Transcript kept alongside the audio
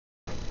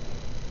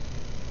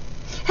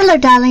Hello,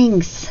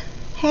 darlings.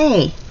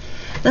 Hey,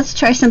 let's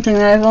try something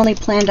that I've only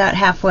planned out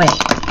halfway.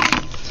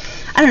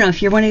 I don't know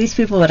if you're one of these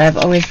people, but I've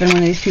always been one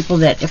of these people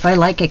that if I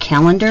like a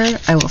calendar,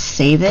 I will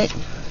save it,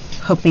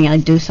 hoping I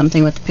do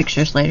something with the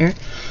pictures later.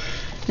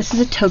 This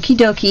is a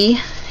Tokidoki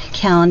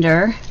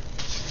calendar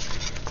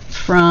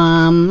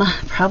from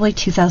probably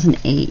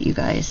 2008, you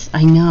guys.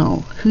 I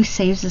know. Who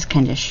saves this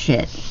kind of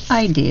shit?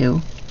 I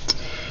do.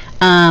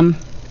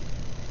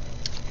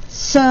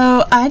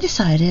 So I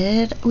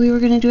decided we were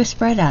going to do a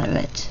spread out of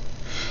it.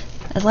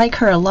 I like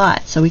her a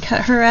lot, so we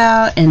cut her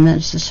out, and then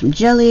just some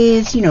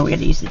jellies. You know, we got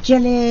to use the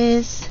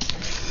jellies.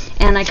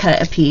 And I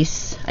cut a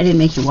piece. I didn't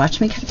make you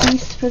watch me cut a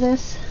piece for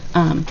this.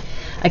 I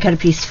cut a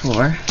piece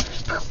for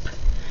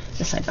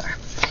the sidebar.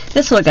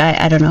 This little guy,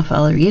 I don't know if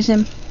I'll ever use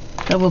him,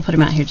 but we'll put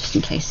him out here just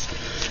in case.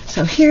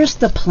 So here's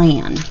the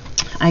plan.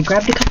 I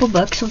grabbed a couple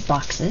books with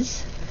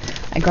boxes.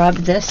 I grabbed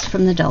this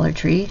from the Dollar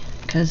Tree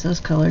because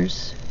those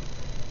colors,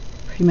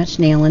 pretty much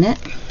nailing it.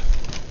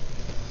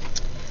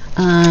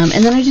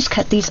 And then I just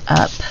cut these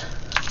up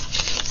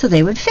so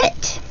they would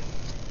fit.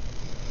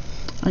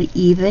 I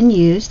even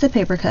used the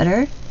paper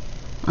cutter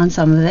on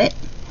some of it,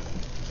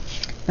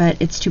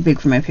 but it's too big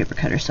for my paper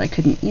cutter, so I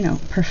couldn't, you know,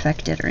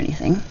 perfect it or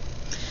anything.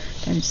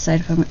 I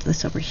decided if I want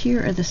this over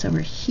here or this over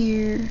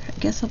here. I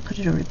guess I'll put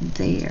it over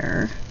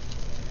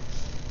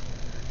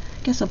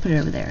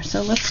there.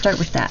 So let's start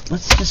with that.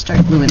 Let's just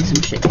start gluing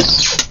some shit.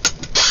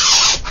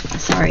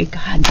 Sorry,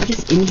 God, what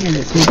is in here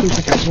that's making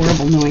such a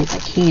horrible noise? I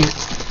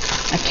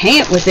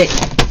can't with it.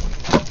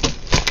 What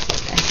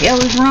the hell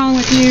is wrong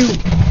with you?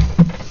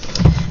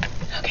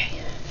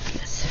 Okay,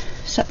 yes.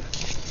 So,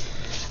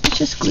 let's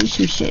just glue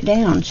some shit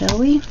down, shall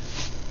we?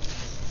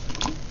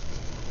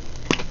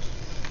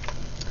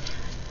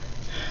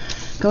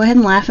 Go ahead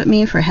and laugh at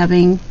me for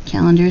having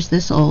calendars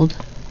this old.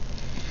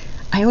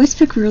 I always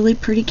pick really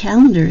pretty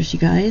calendars, you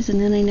guys,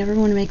 and then I never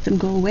want to make them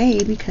go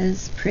away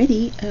because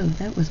pretty. Oh,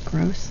 that was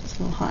gross. It's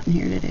a little hot in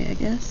here today, I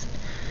guess.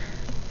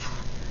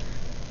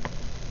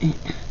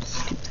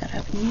 Scoop that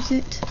up and use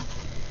it.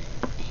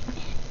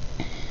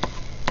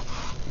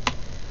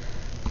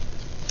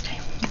 Okay,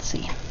 let's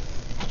see.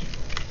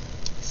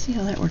 Let's see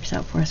how that works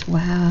out for us.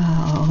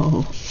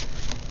 Wow.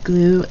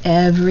 Glue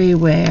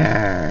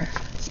everywhere.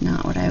 It's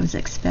not what I was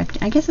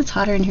expecting. I guess it's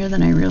hotter in here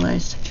than I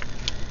realized.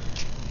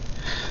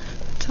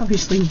 It's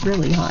obviously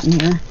really hot in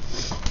here.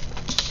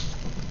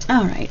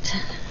 Alright.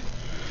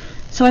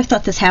 So I've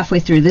thought this halfway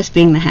through, this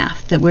being the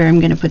half, that where I'm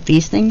going to put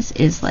these things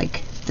is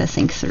like the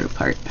think through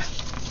part.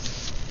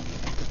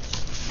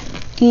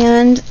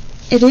 And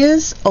it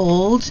is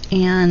old,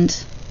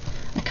 and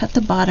I cut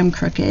the bottom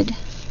crooked.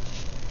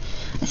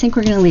 I think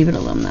we're going to leave it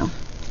alone though.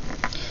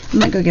 I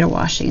might go get a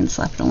washi and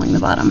slap it along the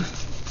bottom.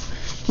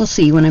 We'll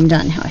see when I'm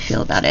done how I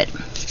feel about it.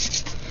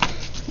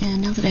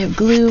 And now that I have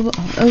glue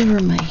all over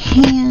my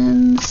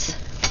hands,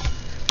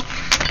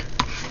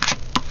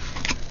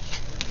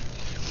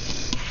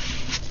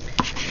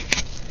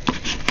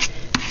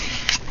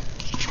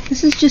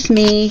 this is just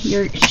me.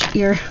 You're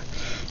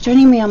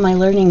joining me on my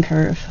learning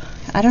curve.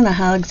 I don't know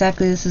how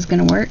exactly this is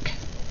going to work,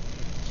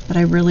 but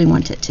I really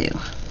want it to.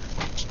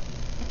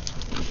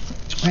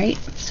 Right?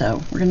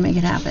 So we're going to make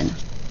it happen.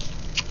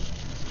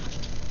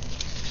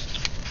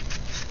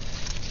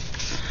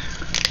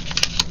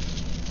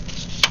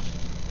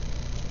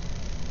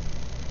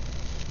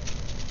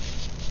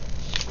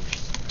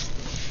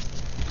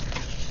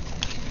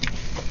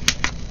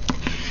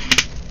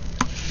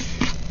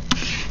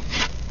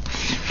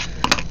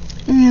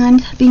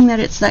 And being that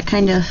it's that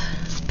kind of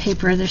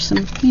paper, there's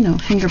some, you know,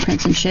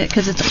 fingerprints and shit,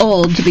 because it's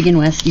old to begin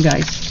with, you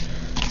guys.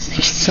 This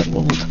thing's so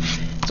old.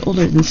 It's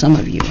older than some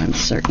of you, I'm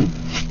certain.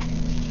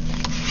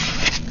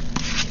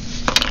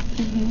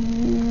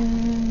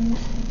 And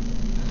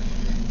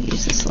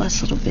use this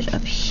last little bit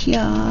up here.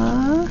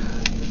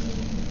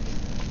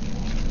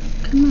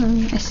 Come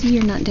on, I see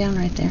you're not down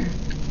right there.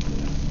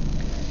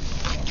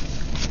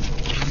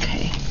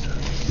 Okay,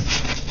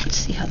 let's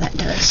see how that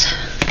does.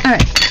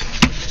 Alright,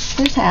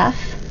 there's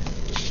half.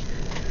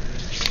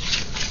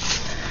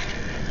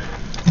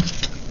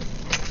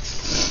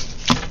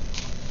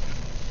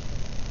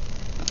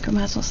 I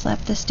might as well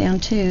slap this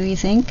down too, you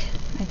think?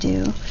 I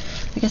do.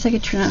 I guess I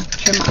could trim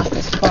off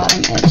this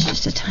bottom edge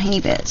just a tiny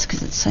bit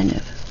because it's kind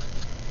of,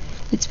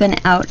 it's been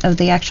out of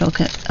the actual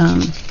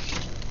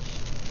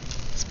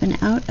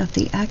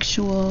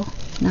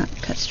not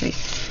cut straight,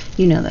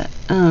 you know that.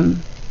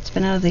 It's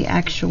been out of the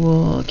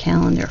actual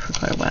calendar for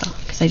quite a while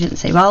because I didn't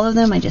save all of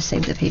them. I just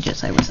saved the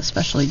pages I was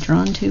especially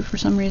drawn to for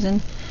some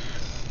reason.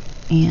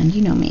 And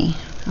you know me,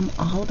 I'm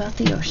all about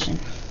the ocean.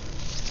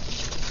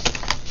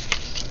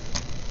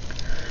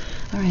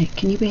 Alright,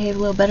 can you behave a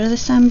little better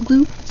this time,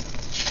 glue?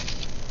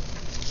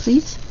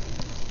 Please?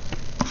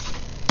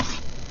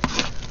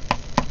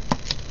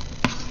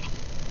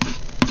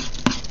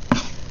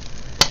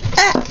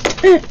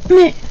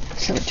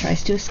 So it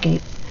tries to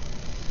escape.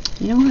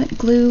 You know what,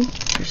 glue?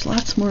 There's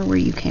lots more where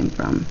you came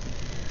from.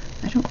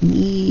 I don't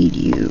need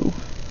you.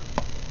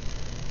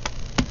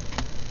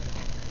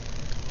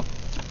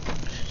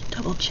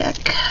 Double check.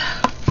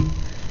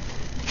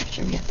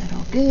 sure we got that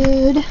all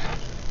good.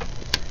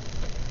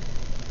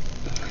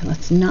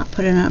 Let's not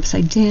put it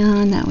upside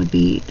down. That would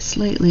be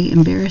slightly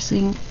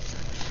embarrassing.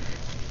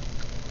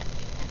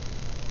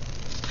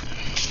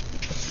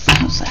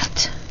 How's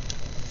that?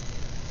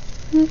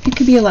 It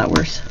could be a lot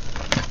worse.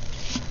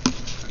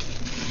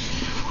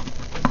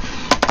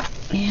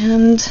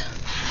 And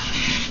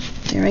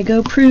there I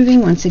go,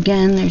 proving once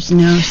again there's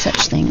no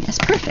such thing as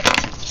perfect.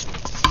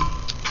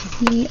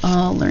 We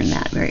all learn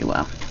that very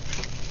well.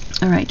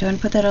 Alright, do I want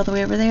to put that all the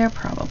way over there?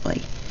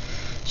 Probably.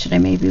 Should I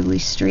maybe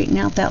straighten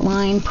out that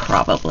line?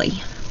 Probably.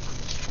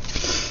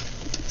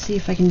 Let's see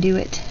if I can do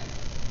it.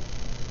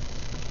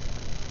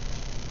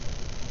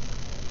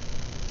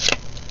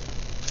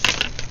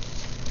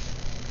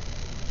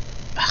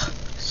 Oh,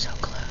 so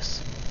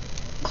close.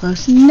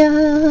 Close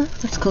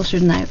enough. That's closer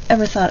than I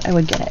ever thought I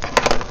would get it.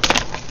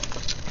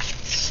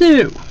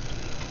 So,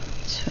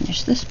 let's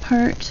finish this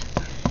part.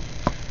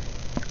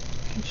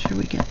 Make sure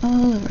we get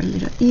all of our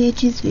little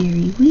edges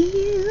very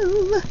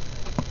well.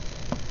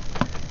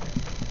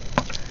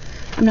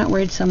 I'm not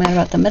worried so much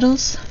about the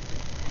middles.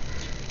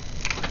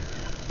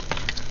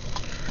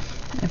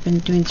 I've been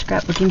doing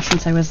scrapbooking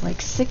since I was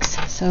like 6,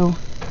 so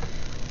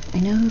I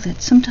know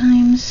that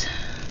sometimes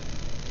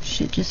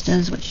shit just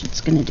does what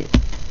shit's gonna do.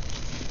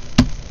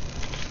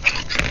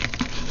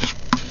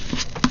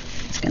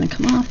 It's gonna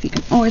come off. You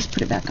can always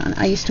put it back on.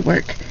 I used to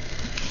work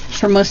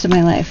for most of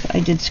my life. I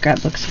did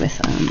scrapbooks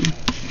with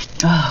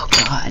oh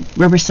god,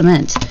 rubber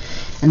cement,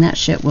 and that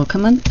shit will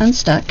come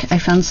unstuck. I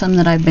found some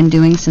that I've been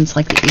doing since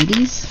like the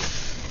 80s,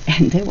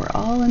 and they were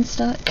all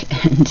unstuck,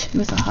 and it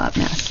was a hot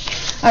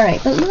mess.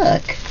 Alright, but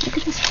look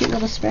at this cute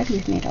little spread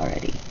we've made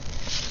already.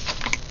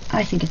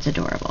 I think it's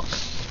adorable.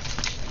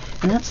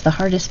 And that's the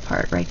hardest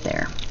part right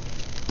there.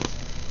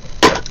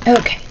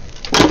 Okay,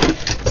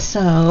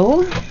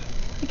 so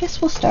I guess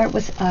we'll start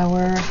with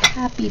our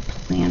Happy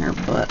Planner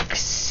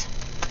books.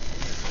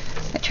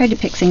 I tried to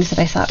pick things that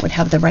I thought would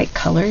have the right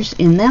colors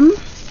in them.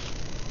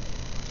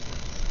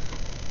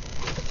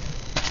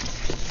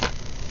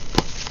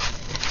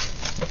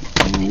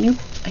 And I knew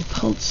I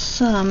pulled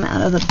some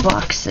out of the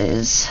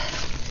boxes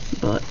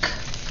book.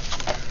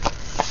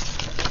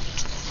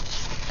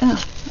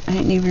 Oh, I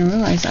didn't even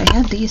realize I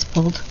had these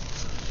pulled.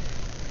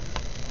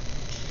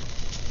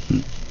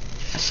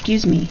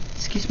 Excuse me.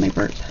 Excuse my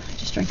burp. I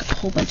just drank a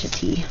whole bunch of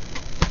tea.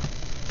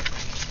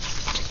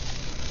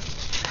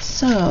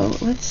 So,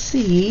 let's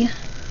see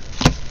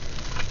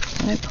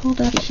what I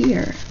pulled out of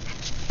here.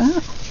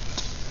 Oh.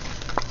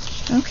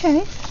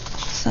 Okay.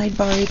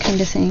 Sidebar-y kind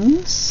of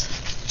things.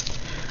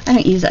 I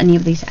don't use any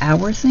of these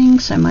hour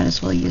things, so I might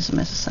as well use them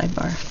as a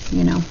sidebar,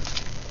 you know.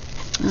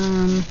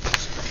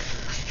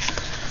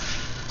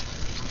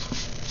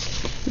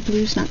 The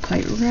blue's not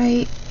quite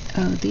right.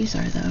 Oh, these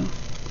are, though.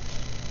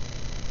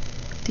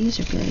 These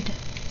are good.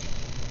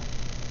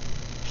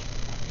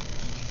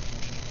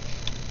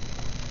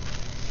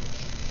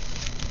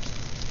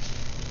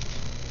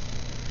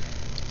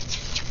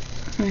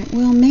 Alright,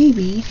 well,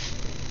 maybe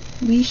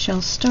we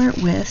shall start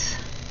with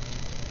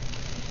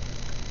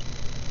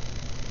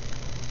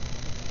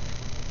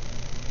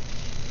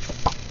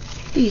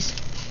these.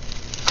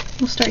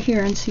 We'll start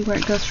here and see where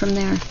it goes from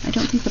there. I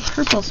don't think the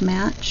purples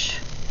match.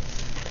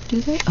 Do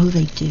they? Oh,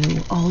 they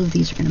do. All of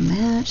these are going to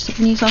match. So we're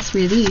going to use all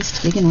 3 of these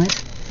to begin with.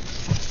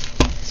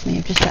 This may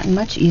have just gotten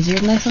much easier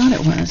than I thought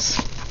it was.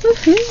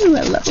 Woohoo!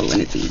 I love it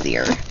when it's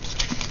easier.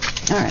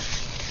 Alright.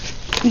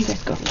 You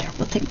guys go over there.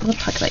 We'll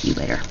talk about you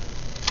later.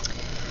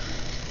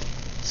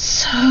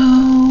 So,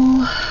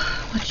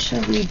 what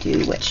shall we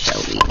do? What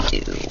shall we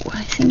do?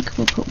 I think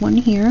we'll put one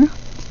here.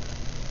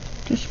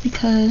 Just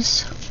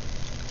because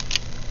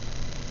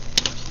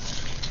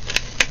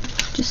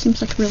it just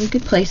seems like a really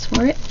good place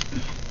for it.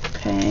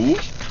 Okay.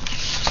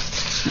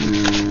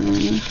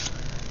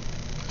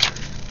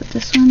 Put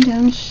this one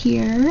down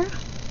here.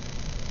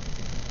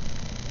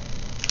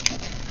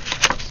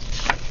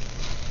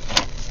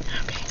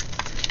 Okay.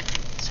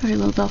 Sorry,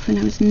 little dolphin,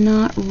 I was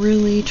not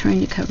really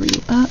trying to cover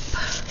you up.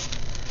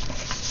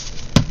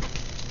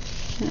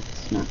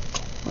 That's not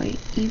quite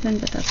even,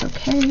 but that's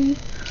okay.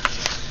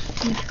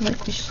 I feel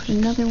like we should put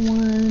another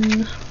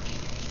one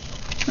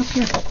up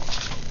here,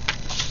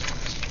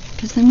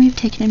 because then we've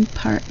taken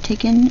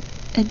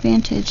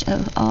advantage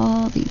of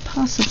all the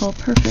possible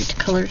perfect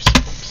color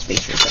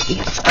spacers that we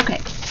have.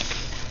 Okay.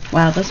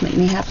 Wow, those make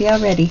me happy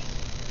already.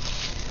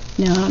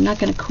 No, I'm not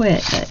going to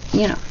quit, but,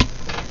 you know.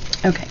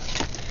 Okay.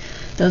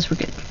 Those were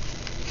good.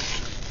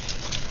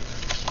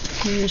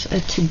 Here's a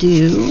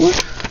to-do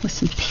with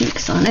some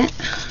pinks on it.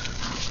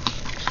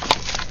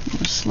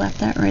 We'll slap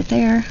that right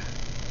there.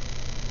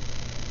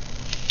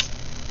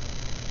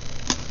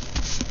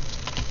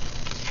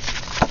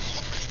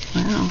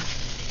 Wow.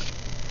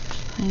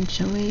 Pine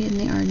Joey and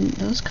the Ardent.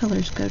 Those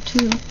colors go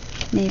too.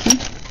 Maybe.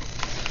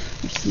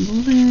 There's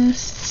some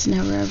lists.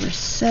 Never ever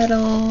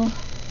settle.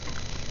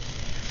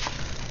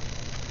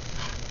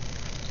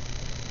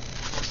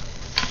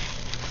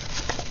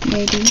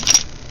 Maybe.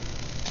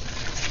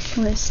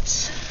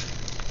 Lists.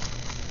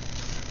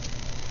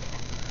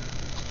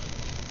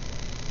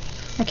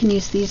 I can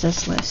use these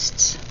as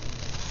lists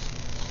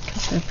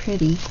because they're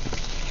pretty.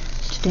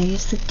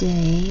 Today's the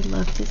day.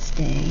 Love this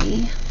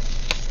day.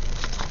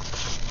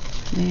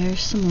 There's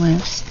some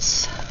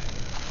lists.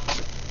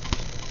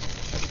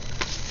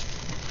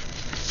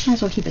 Might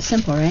as well keep it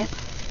simple, right?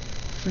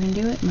 If we're going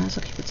to do it, might as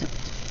well keep it simple.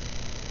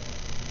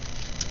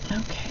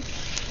 Okay.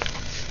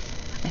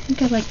 I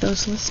think I like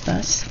those lists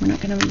best. We're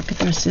not going to look at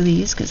the rest of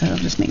these because that'll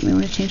just make me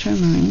want to change my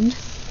mind.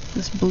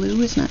 This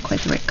blue is not quite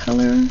the right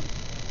color.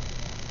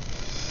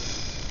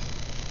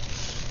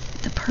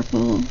 The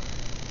purple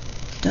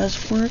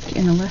does work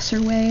in a lesser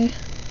way.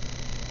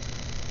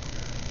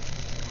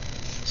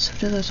 So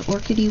do those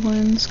orchidy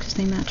ones because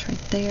they match right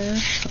there.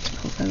 So let's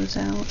pull those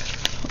out.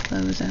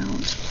 Pull those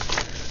out.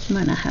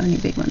 Might not have any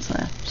big ones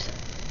left.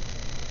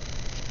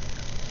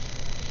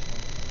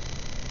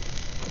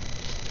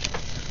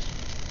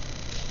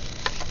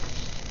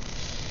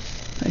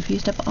 But I've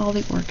used up all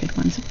the orchid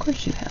ones. Of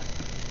course you have.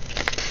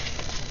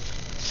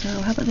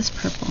 So how about this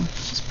purple?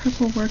 Does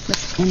purple work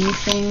with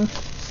anything?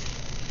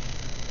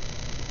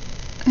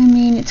 I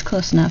mean, it's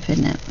close enough,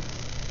 isn't it?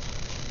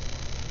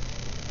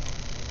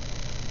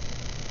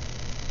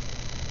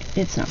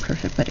 It's not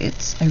perfect, but I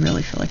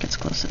really feel like it's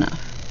close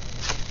enough.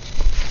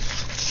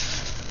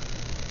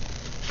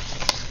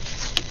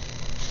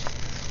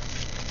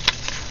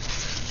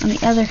 On the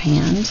other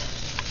hand,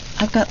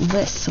 I've got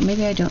lists, so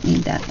maybe I don't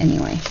need that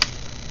anyway.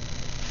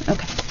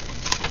 Okay.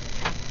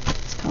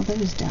 Let's call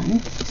those done.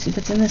 Let's see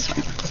what's in this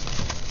one.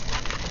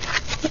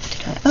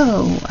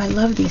 Oh, I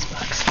love these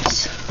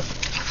boxes.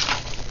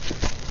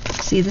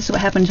 See, this is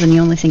what happens when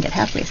you only think it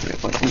halfway through,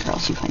 boys and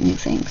girls. You find new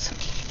things.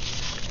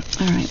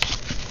 Alright.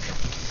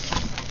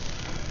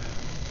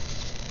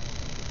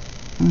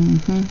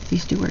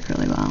 These do work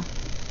really well.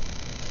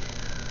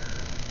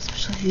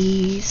 Especially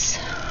these.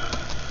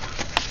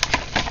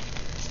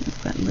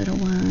 We've got little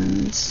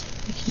ones.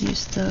 We can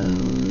use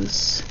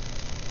those.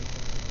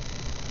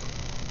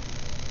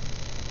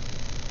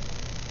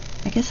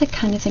 I guess I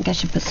kind of think I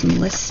should put some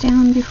lists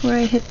down before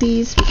I hit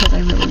these because I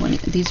really want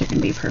these are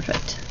going to be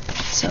perfect.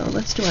 So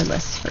let's do our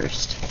lists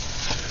first.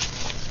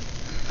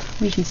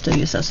 We can still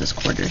use those as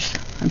quarters.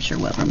 I'm sure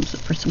we'll have room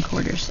for some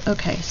quarters.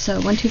 Okay, so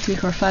 1, 2, 3,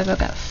 4, 5. I've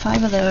got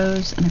 5 of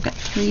those, and I've got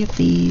 3 of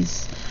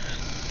these.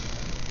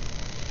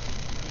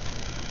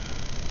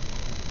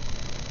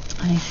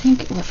 I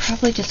think we're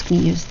probably just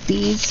going to use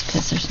these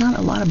because there's not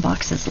a lot of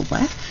boxes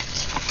left.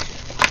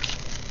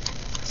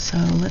 So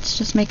let's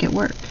just make it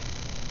work,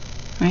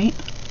 right?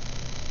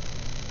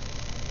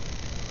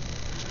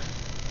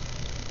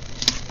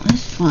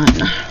 This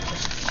one.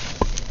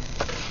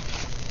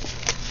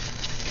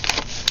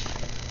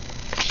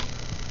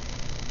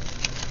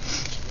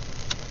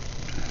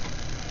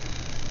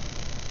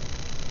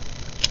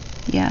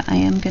 Yeah, I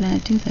am going to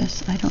do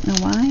this. I don't know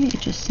why. It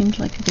just seemed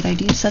like a good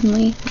idea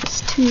suddenly.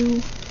 This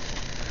too.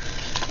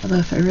 Although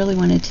if I really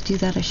wanted to do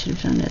that, I should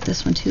have done it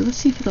this one too. Let's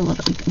see if it'll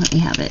let me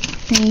have it.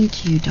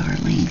 Thank you,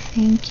 darling.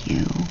 Thank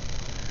you.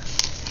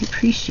 I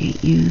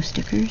appreciate you,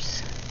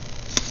 stickers.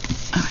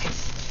 Alright.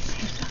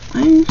 Here's that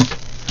one.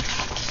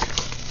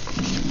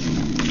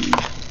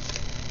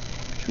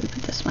 Where should we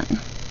put this one?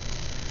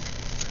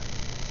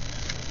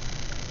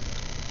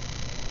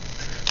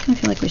 I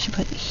feel like we should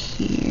put it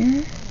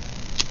here.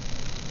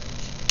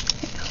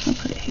 I'll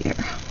put it here.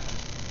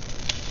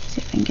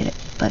 See if I can get it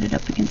butted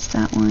up against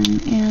that one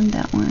and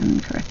that one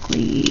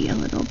correctly. A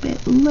little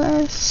bit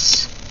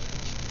less.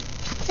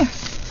 There.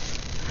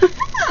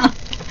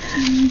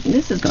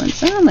 This is going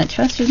so much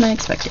faster than I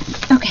expected.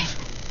 Okay.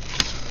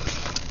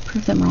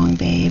 Prove them wrong,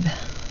 babe.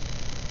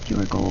 You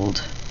are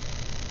gold.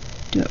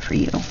 Do it for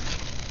you. I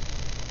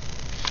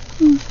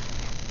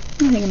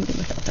think I'm good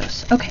without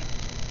those. Okay.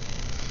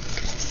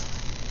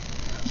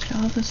 Look at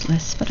all those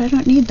lists, but I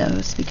don't need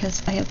those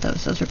because I have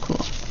those. Those are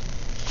cool.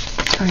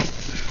 Alright.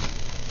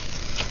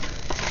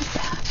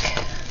 Back.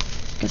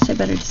 Guess I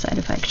better decide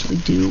if I actually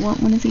do want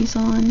one of these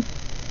on.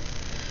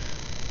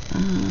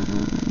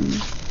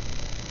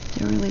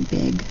 They're really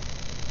big.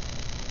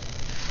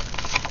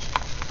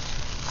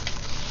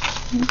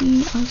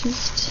 Maybe I'll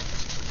just...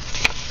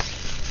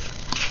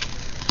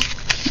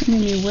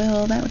 Maybe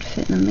will. That would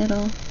fit in the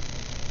middle.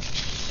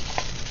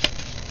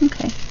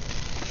 Okay.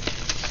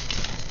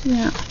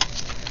 Yeah.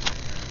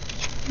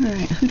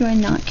 Alright, who do I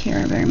not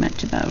care very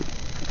much about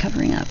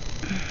covering up?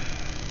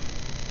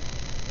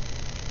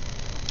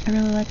 I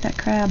really like that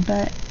crab,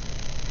 but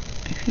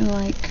I feel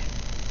like...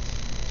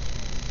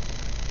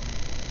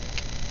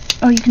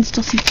 Oh, you can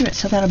still see through it,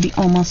 so that'll be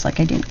almost like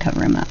I didn't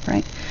cover him up,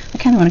 right? I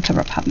kind of want to cover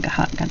up Hot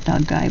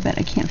Dog Guy, but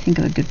I can't think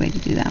of a good way to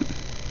do that.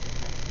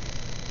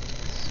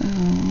 So...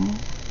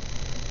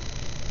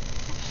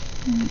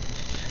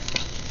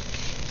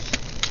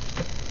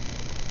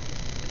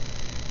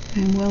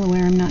 I'm well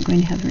aware I'm not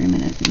going to have very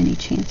many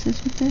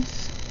chances with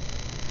this.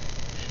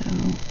 So...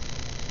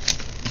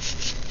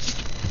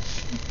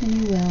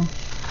 And you will.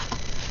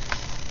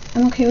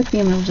 I'm okay with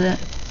being able to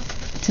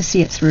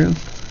see it through.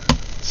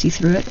 See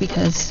through it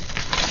because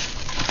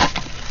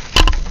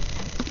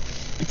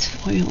it's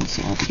foiled,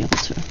 so I'll be able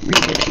to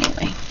read it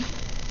anyway.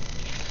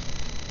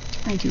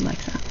 I do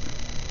like that.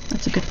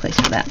 That's a good place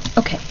for that.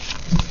 Okay,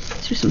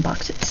 let's do some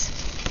boxes.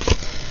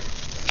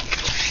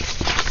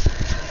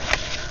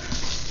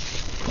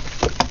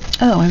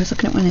 Oh, I was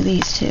looking at one of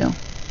these too.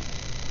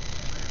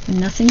 When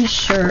nothing is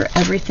sure,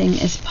 everything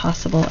is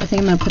possible. I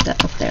think I'm going to put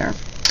that up there.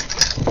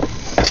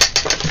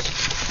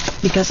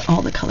 Because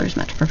all the colors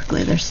match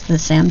perfectly. There's the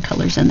sand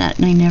colors in that,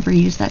 and I never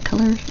use that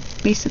color,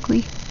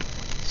 basically.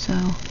 So,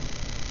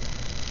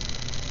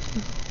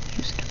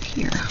 use it up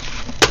here.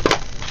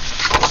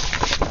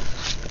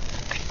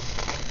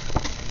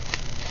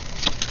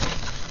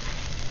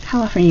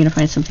 How often are you going to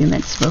find something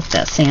that's both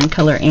that sand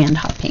color and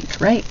hot pink,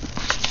 right?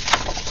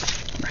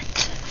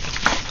 Right.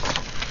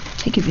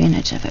 Take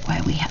advantage of it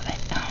while we have it.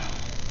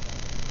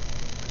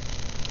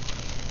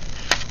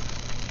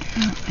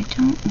 Oh, I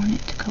don't want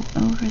it to go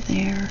over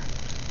there.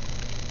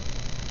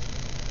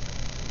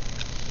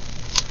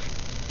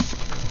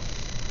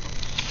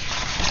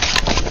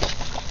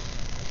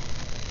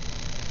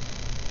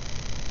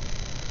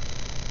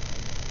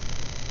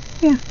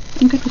 Yeah,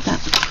 I'm good with that.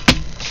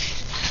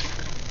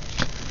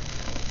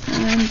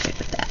 I'm good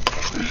with that.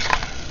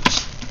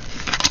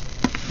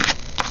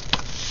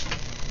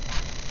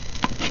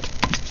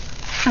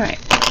 Alright.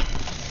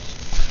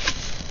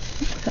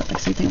 Felt like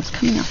something was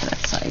coming off of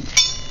that side.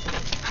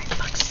 Alright,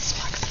 boxes,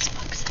 boxes,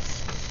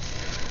 boxes.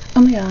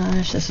 Oh my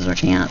gosh, this is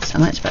working out so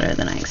much better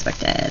than I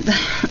expected.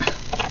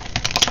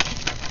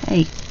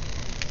 Hey.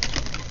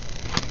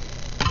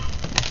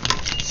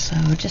 So,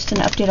 just an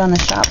update on the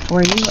shop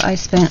for you. I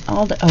spent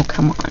all the... Oh,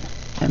 come on.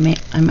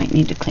 I might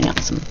need to clean out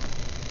some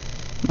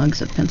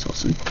mugs of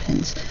pencils and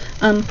pens.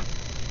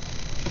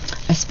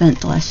 I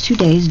spent the last 2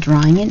 days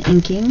drawing and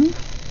inking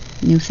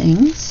new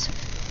things,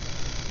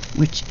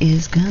 which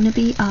is gonna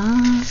be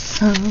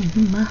awesome.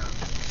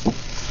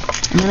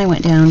 And then I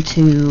went down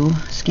to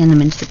scan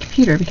them into the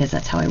computer because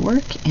that's how I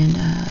work, and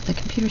the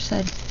computer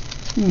said,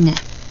 nah.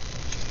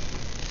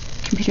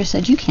 The computer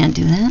said, you can't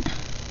do that.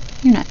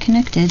 You're not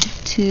connected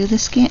to the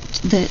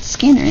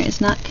scanner is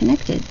not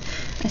connected.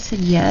 I said,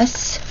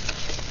 yes.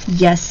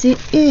 Yes, it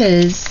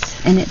is.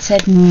 And it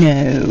said,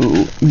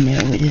 no,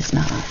 it is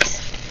not.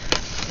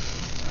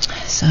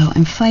 So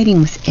I'm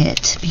fighting with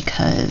it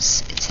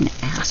because it's an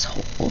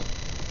asshole.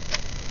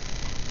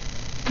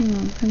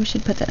 I wish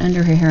I'd put that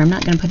under her hair. I'm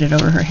not going to put it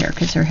over her hair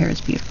because her hair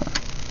is beautiful.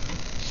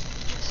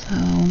 So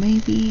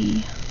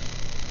maybe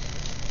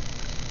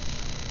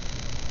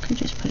I could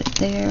just put it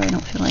there. I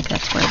don't feel like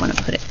that's where I want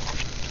to put it.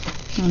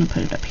 I want to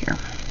put it up here.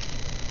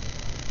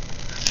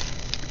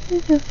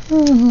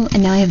 Beautiful.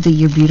 And now I have the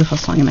You're Beautiful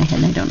song in my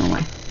head and I don't know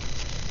why.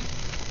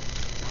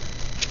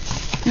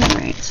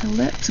 Alright, so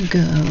let's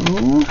go.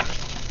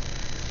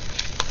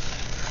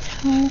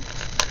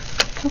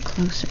 How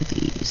close are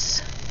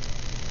these?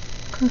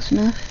 Close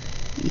enough?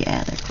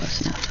 Yeah, they're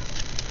close enough.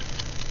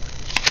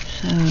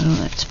 So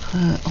let's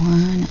put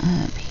one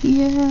up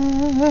here.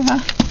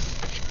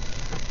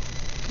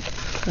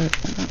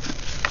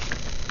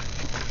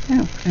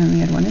 Oh, I only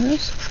had one of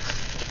those.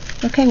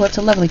 Okay, well, it's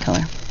a lovely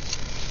color.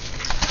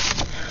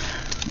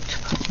 Let's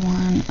put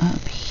one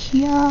up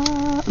here.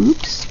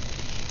 Oops.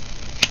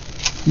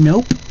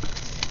 Nope.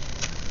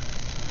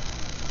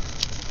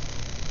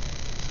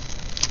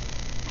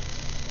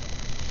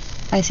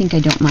 I think I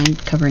don't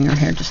mind covering her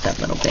hair just that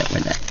little bit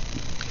where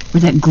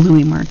that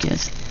gluey mark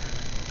is.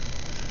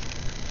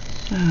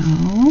 So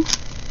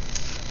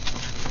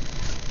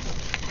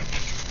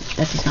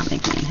that does not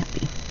make me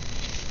unhappy.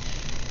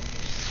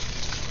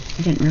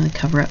 I didn't really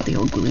cover up the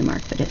old gluey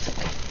mark, but it's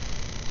okay.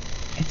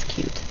 It's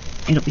cute.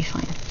 It'll be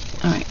fine.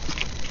 Alright.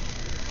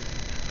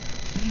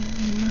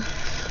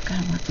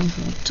 Gotta want those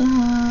little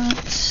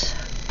dots.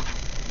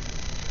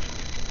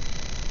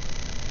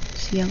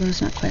 This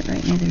yellow's not quite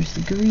right. Neither is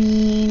the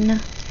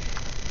green.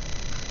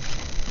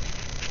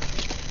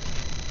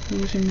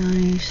 Those are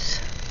nice.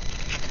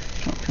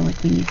 Don't feel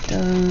like we need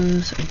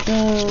those or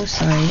those.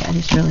 Sorry, I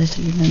just realized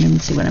I didn't even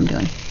see what I'm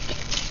doing.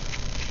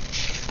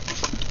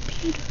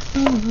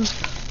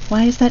 Beautiful.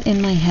 Why is that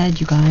in my head,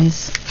 you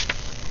guys?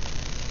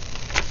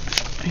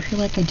 I feel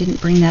like I didn't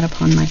bring that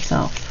upon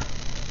myself.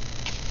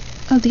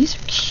 Oh, these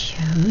are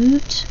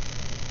cute.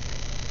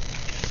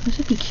 Those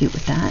would be cute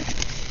with that.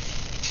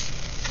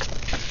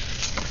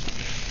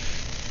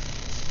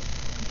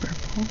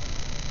 Purple.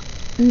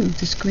 Ooh,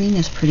 this green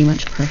is pretty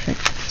much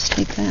perfect. Let's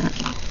take that.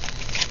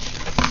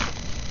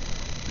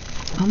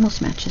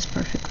 Almost matches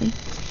perfectly.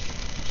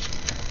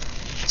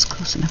 It's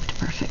close enough to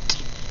perfect.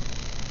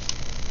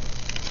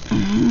 How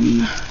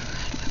do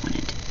I want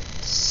to do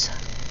this? I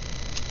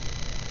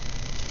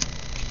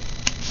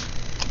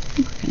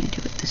think we're going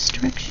to do it this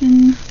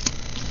direction.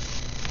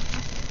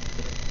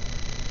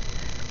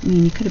 I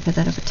mean, you could have put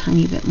that up a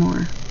tiny bit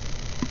more.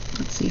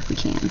 Let's see if we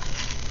can.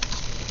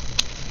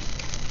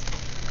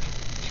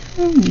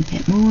 Tiny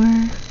bit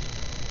more.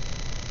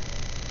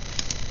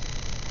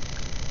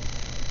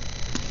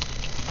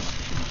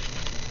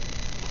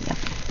 Yep,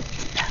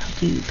 that'll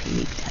do,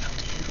 pig, that'll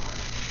do.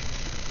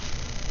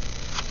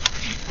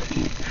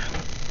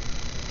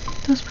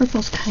 Those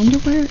purples kind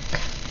of work.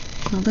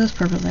 Well, those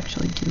purples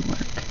actually do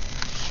work.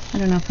 I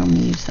don't know if I'm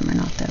going to use them or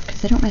not though,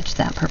 because they don't match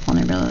that purple,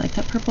 and I really like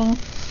that purple.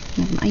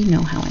 And I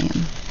know how I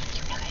am.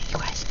 You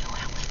guys know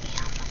how I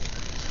am.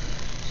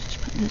 Let's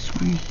put this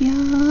one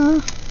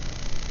here.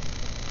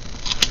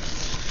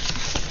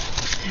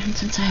 And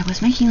since I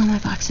was making all my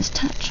boxes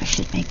touch, I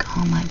should make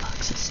all my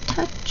boxes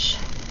touch.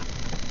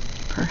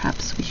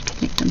 Perhaps we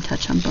could make them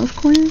touch on both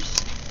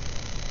corners.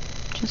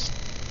 Just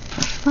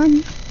for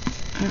fun.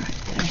 Alright,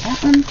 there's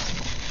that one.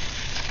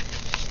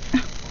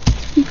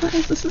 You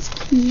guys, this is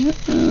cute.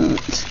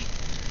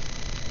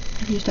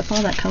 I've used up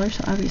all that color,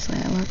 so obviously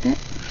I loved it.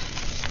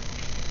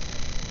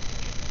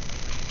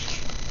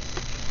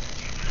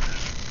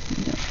 I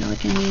don't feel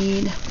like I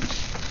need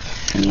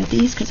any of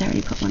these because I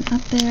already put one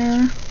up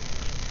there.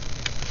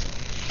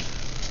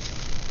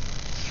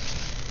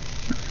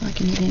 I don't feel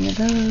like I need any of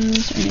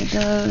those or any of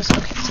those.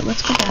 Okay, so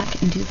let's go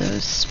back and do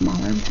those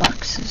smaller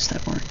boxes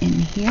that were in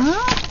here.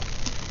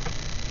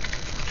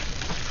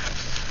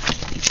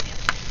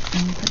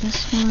 And for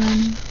this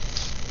one,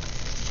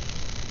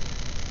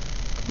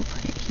 we'll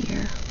put it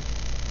here.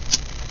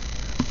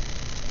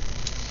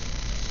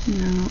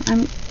 No,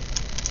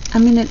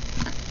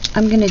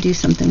 I'm gonna do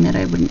something that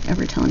I wouldn't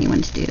ever tell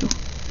anyone to do.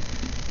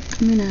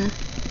 I'm gonna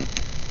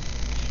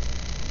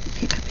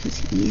pick up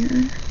his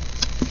ear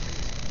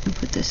and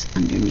put this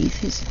underneath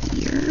his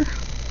ear.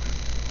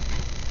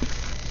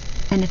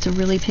 And it's a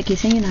really picky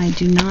thing, and I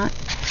do not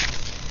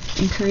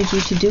encourage you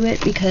to do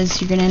it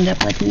because you're going to end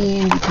up like me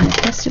and be kind of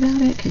pissed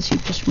about it because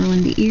you've just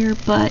ruined the ear.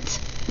 But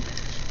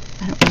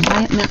I don't know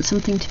why it meant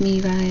something to me,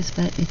 you guys,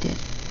 but it did.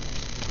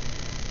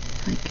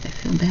 Like, I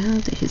feel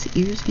bad that his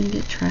ear's going to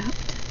get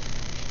trapped.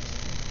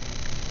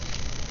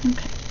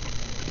 Okay.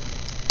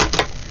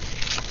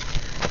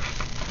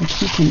 Like,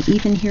 he can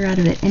even hear out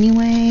of it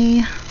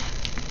anyway.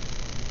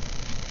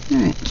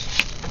 Alright.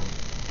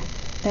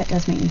 That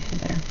does make me feel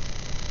better.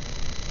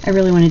 I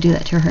really want to do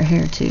that to her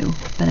hair too,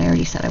 but I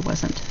already said I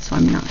wasn't, so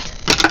I'm not.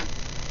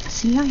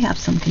 See, I have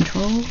some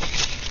control.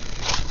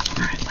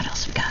 Alright, what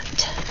else we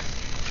got?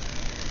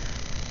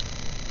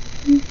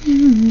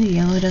 The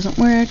yellow doesn't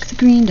work, the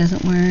green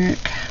doesn't work.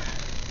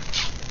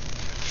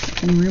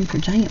 Not any room for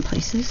giant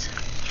places.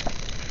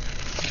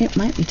 It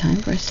might be time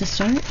for us to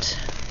start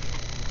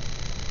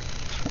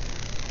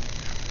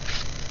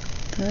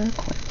the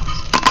quarter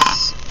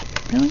boxes.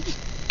 Really?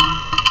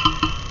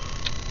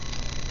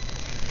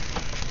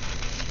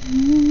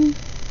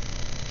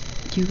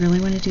 Do you really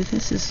want to do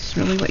this? Is this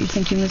really what you're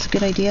thinking is a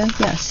good idea?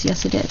 Yes,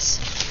 yes it is.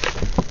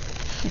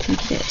 I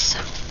think it is.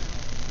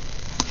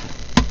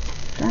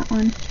 That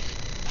one.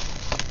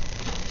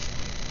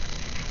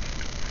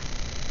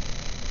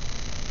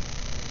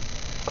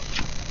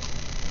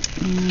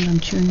 And I'm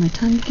chewing my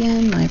tongue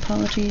again. My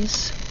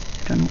apologies.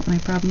 I don't know what my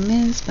problem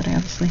is, but I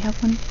obviously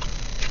have one.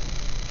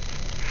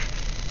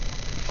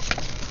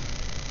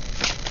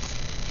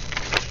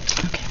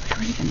 Okay, we've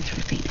already been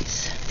through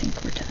these. I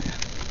think we're done.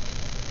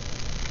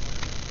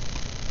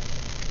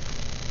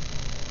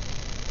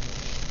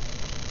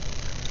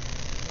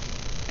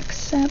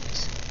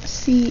 Except,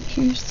 see,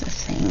 here's the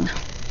thing.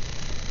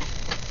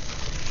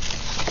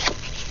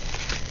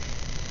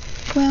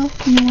 Well,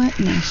 you know what?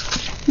 No.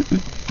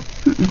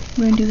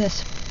 We're gonna do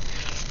this.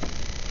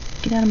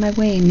 Get out of my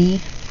way,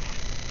 me.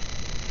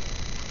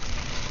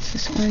 It's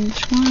this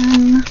orange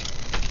one.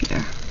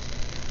 Here.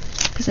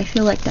 Because I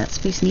feel like that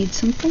space needs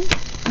something.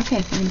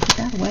 Okay, we're gonna put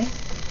that away.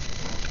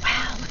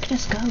 Wow, look at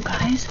us go,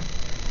 guys.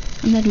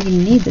 I'm not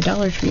even need the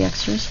Dollar Tree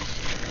extras.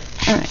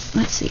 Alright,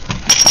 let's see.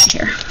 What's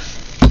here?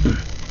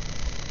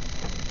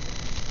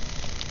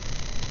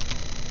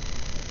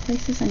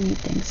 Places I need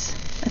things.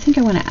 I think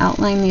I want to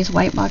outline these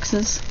white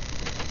boxes.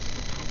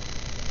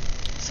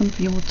 Some of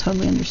you will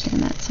totally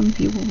understand that. Some of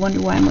you will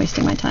wonder why I'm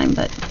wasting my time,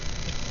 but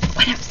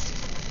whatever.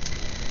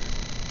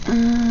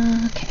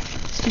 Okay,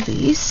 let's do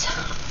these.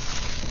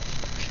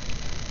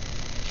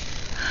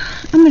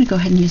 I'm going to go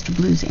ahead and use the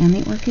blues and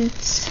the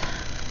orchids.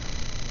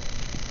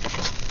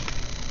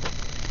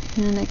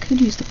 And I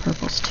could use the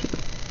purples too.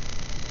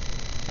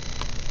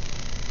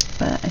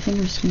 But I think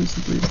I'm just going to use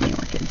the blues and the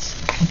orchids.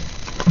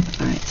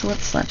 Alright, so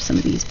let's slap some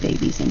of these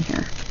babies in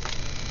here.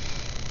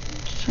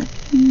 Slap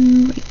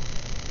you right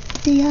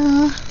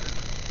there.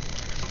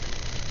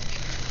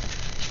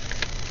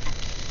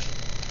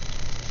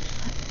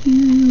 Slap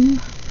you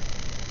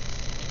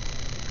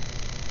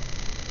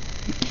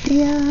right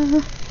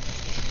there.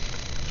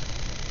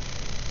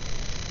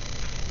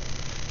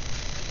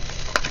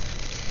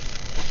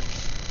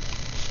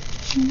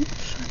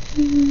 Slap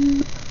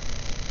you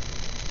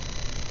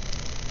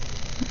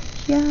right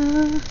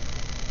here.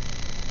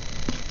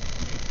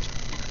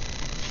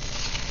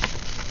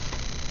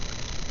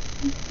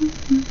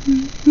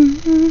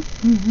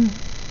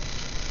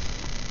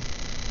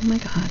 Oh my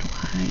god,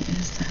 why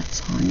is that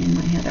song in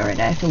my head? Alright,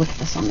 I have to look at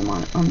this on the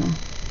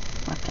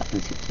laptop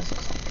and see what this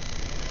looks like.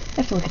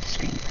 I have to look at the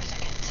screen for a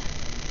second.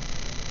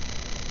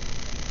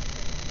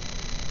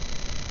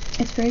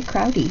 It's very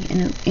crowdy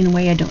in a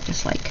way I don't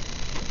dislike.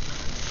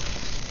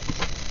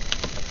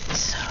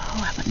 So, how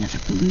about another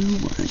blue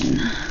one? Where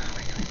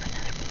can we put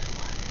another blue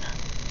one?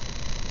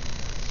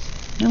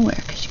 nowhere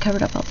because you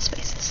covered up all the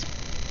spaces.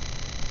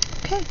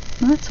 Okay,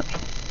 well that's okay.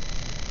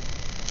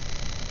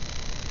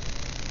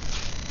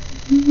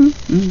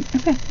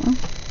 Okay, well,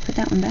 put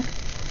that one back.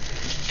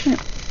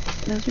 Alright,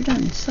 those are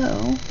done.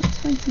 So, let's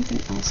find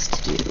something else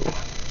to do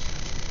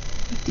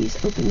with these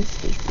open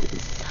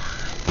spaces.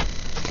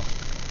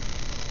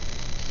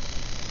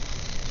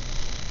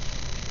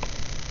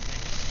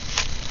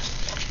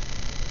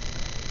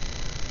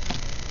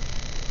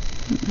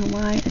 I don't know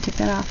why I took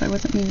that off. I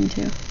wasn't meaning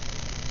to.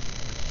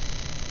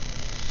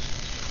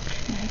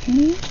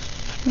 Okay,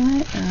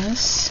 let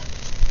us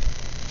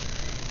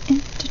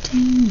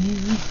entertain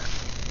you.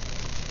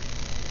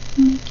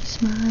 Make you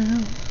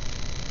smile.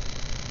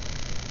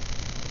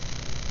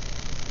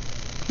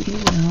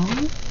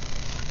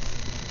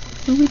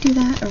 Will we do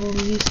that, or will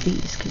we use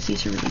these? Because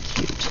these are really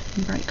cute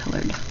and bright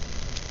colored.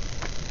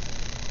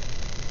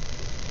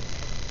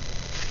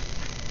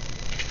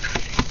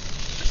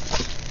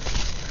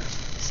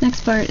 This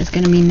next part is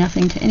going to mean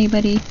nothing to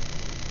anybody,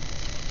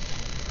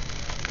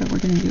 but we're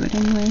going to do it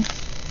anyway.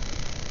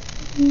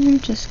 We're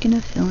just going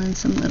to fill in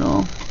some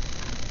little,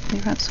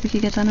 perhaps we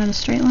could get that on a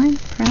straight line,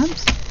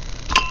 perhaps.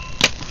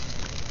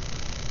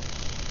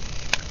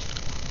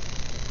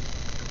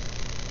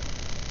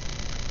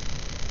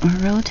 Or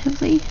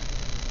relatively.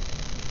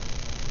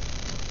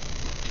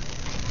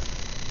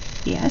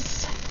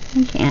 Yes,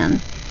 we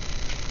can.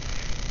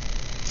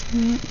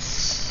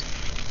 Let's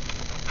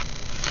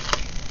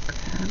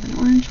grab an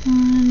orange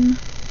one,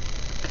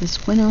 because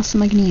when else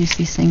am I going to use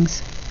these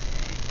things?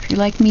 If you're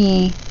like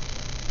me,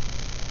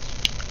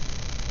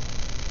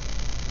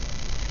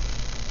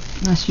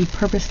 unless you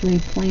purposely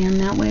plan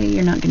that way,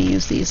 you're not going to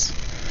use these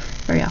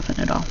very often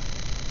at all.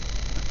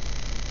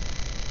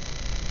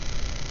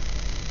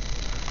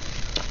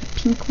 A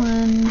pink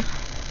one.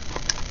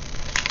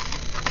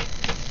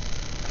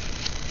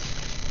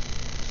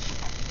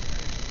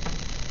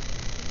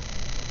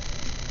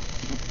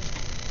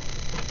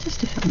 Just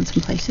to fill in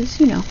some places,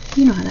 you know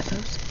how that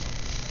goes.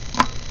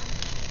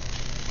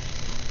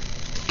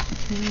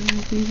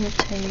 And we will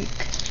take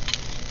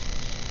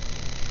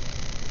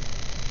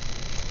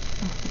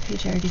the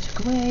page I already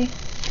took away.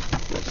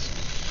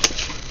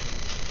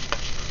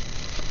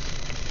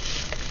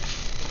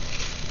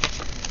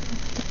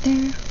 Put it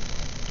there.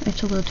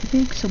 It's a little too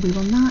big, so we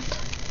will not.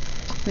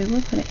 We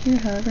will put it here,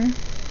 however,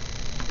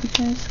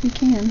 because we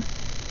can.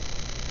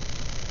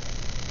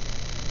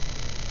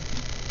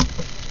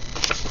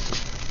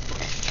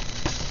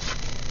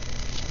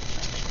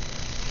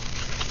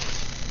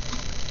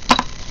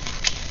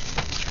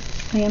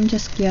 I am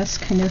just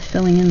kind of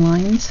filling in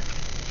lines,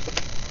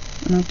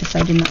 and I've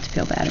decided not to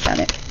feel bad about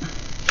it.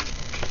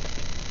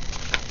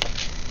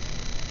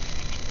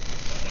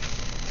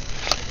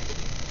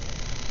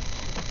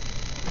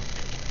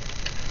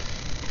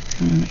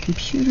 And the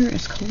computer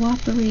is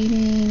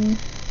cooperating.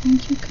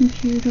 Thank you,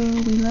 computer.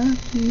 We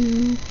love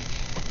you.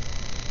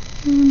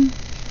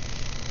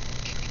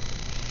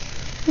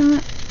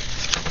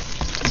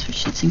 Just for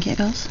shits and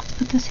giggles, let's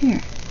put this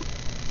here.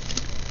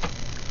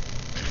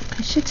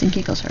 Shits and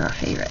giggles are our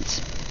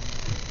favorites.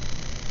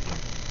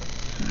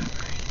 Alright,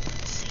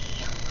 let's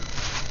see.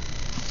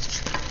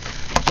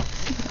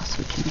 What else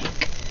we can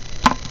make.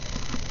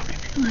 I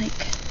feel like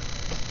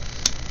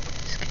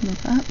this can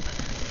move up.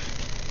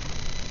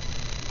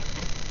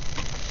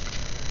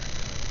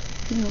 I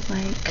feel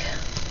like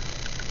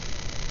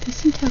they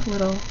seem to have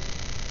little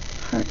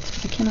hearts,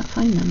 but I cannot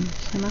find them.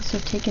 So I must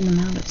have taken them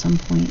out at some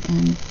point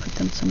and put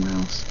them somewhere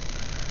else.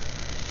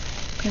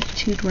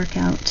 Gratitude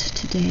workout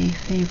today,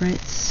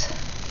 favorites,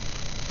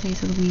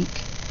 days of the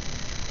week.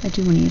 I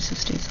do want to use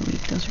those days of the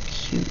week. Those are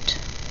cute.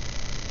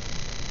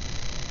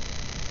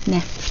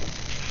 Nah.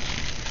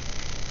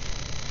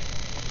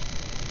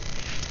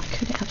 I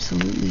could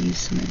absolutely use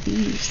some of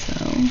these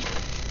though.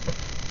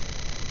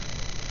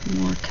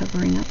 More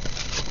covering up.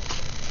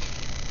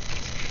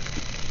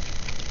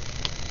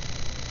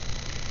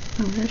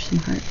 Oh, there's some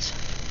hearts.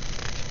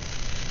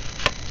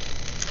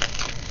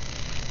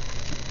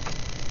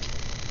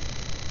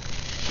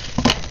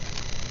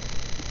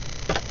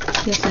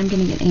 Yes, I'm going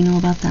to get anal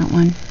about that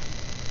one.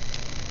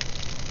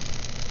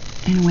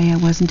 In a way I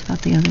wasn't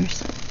about the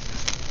others.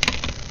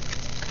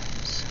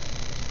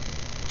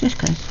 Just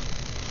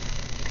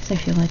because I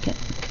feel like it.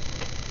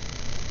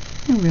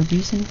 No real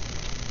reason.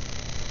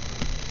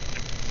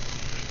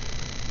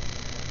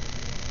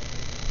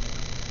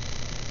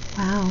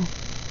 Wow.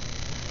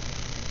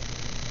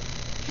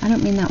 I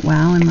don't mean that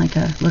wow in like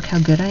a look how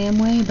good I am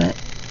way, but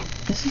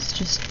this is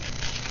just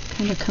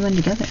kind of coming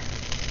together.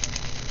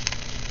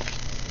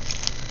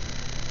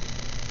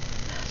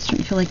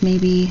 I feel like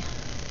maybe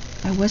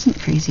I wasn't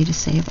crazy to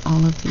save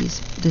all of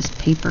this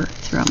paper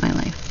throughout my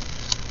life.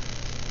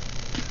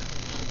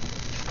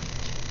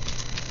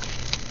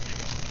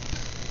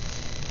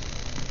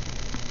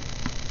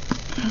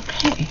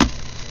 Okay, I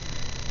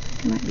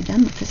think I might be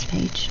done with this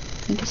page.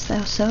 Thinkest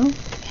thou so?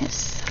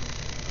 Yes.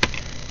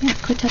 Yeah,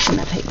 quit touching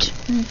that page.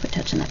 Quit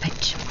touching that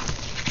page.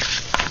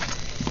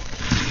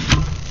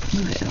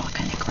 Look at it all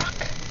kind of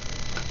crock.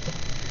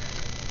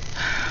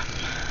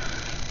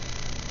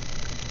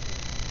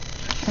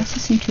 also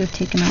seem to have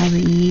taken all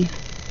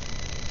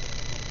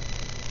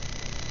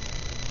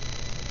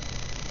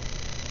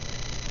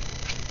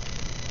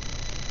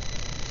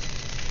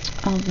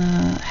the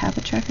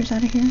habit trackers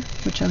out of here,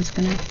 which I was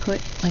going to put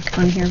like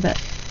on here,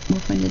 but we'll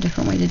find a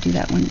different way to do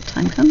that when the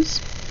time comes.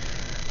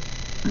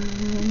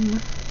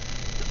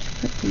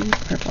 Put the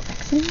purple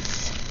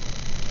X's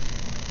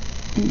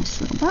in this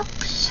little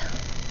box.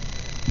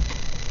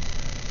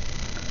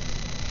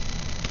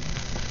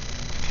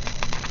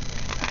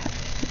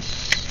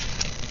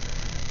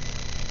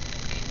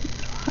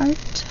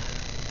 Heart.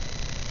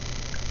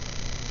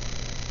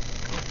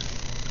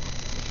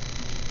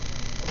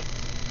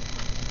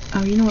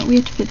 Oh, you know what? We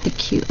have to put the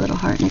cute little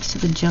heart next to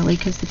the jelly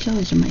because the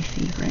jellies are my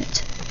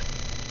favorite.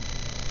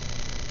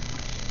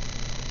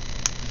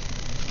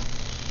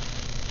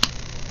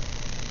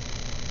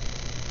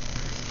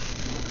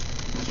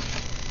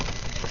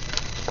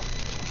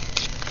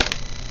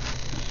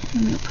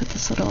 I'm going to put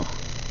this little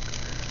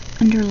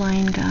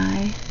underline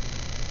guy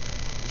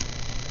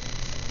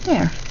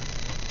there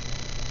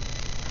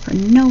for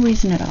no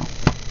reason at all.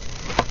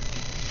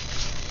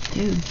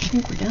 Dude, I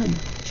think we're done.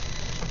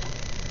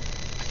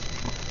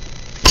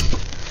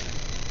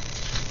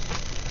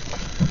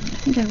 I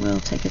think I will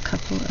take a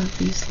couple of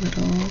these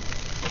little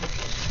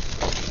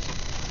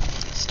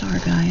star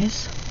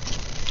guys,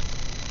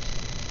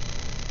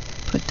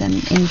 put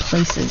them in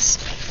places.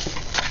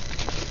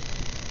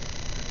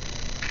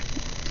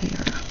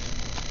 There.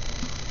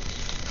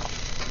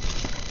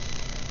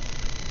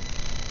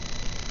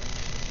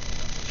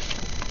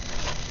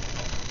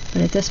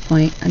 But at this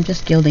point, I'm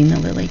just gilding the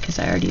lily because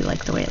I already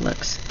like the way it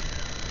looks.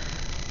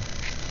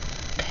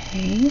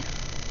 Okay.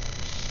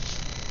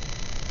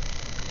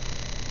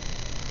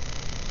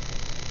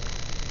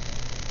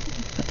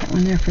 Put that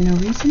one there for no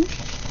reason. I'm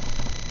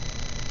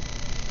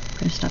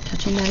going to stop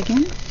touching that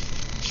again.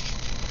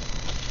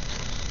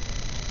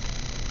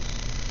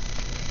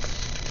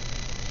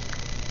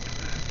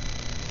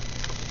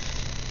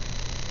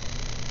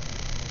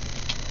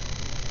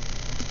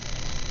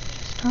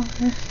 Star.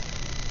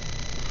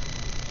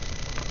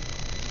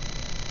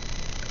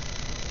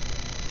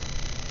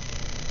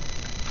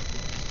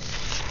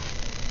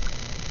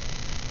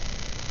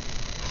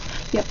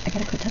 Yep, I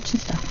gotta quit touching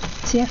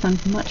stuff. See, I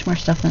found much more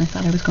stuff than I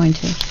thought I was going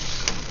to.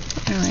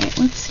 Alright,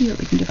 let's see what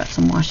we can do about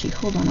some washi.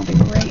 Hold on, I'll be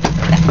right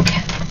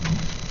back.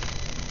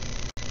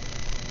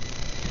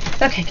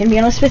 Okay, gonna be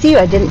honest with you,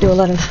 I didn't do a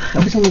lot of... I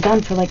was only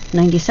gone for like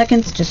 90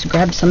 seconds, just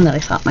grabbed some that I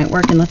thought might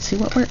work, and let's see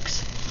what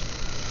works.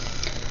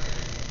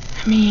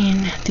 I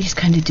mean, these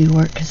kind of do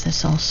work because this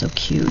is all so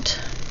cute.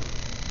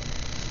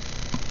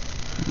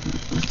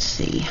 Let's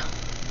see.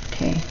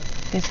 Okay,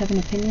 you guys have an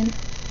opinion?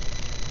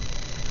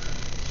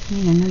 I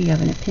mean, I know you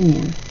have an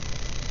opinion.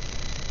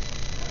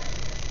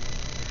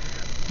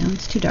 No,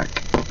 it's too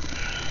dark.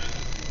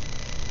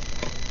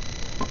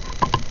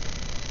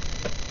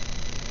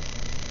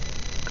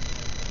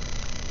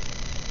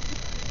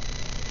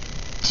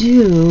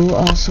 Do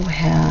also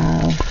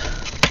have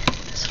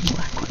this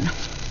black one.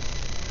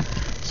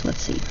 So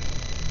let's see.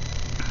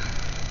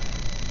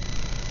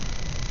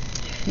 I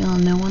feel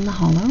no on the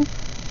hollow.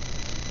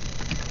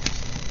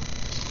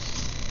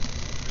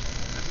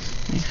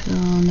 I feel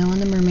no on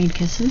the mermaid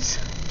kisses.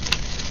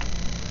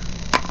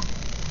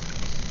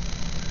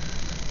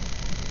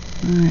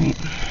 Alright.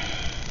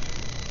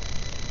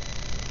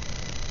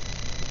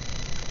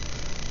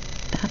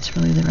 That's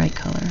really the right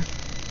color.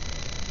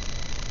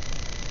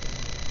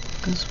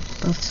 Goes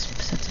with both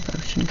sets of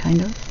ocean,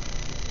 kind of.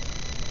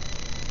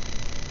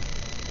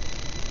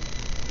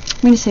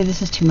 I'm going to say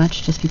this is too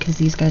much just because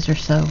these guys are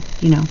so,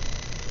 you know,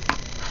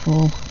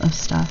 full of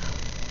stuff.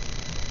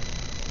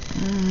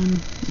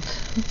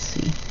 Let's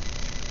see.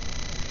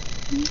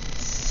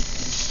 Let's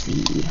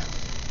see.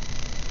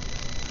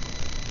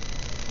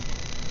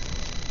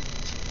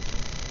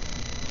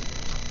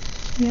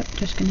 Yep,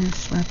 just going to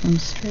slap them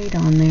straight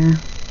on there.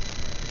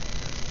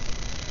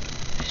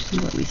 See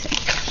what we think.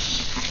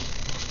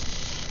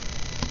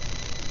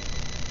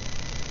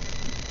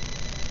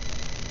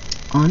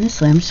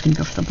 Honestly, I'm just going to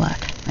go for the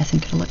black. I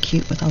think it'll look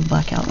cute with all the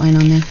black outline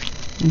on there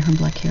and her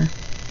black hair.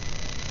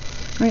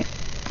 Right.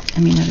 I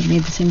mean, I'd have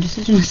made the same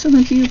decision as some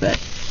of you, but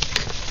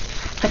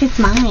it's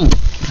mine. No,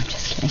 I'm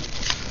just kidding.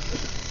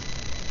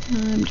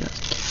 I'm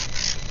just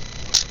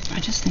kidding. I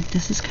just think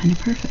this is kind of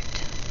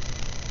perfect.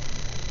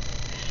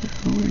 So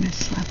we're going to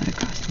slap it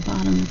across the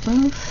bottom of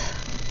both.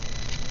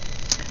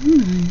 Come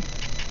on.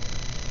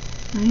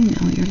 I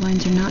know, your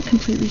lines are not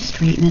completely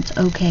straight, and it's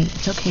okay.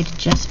 It's okay to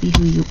just be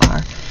who you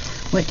are.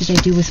 What did I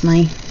do with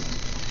my...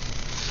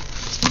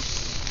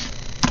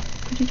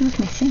 What did I do with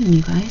my thing,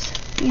 you guys?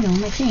 You know,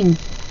 my thing.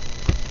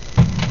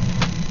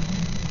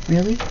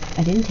 Really?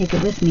 I didn't take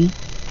it with me.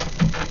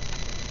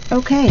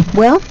 Okay,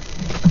 well...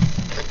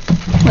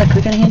 Look,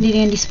 we got a handy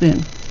dandy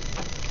spoon.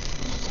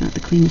 It's not the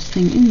cleanest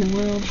thing in the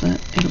world,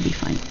 but it'll be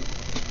fine.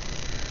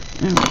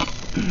 Alright,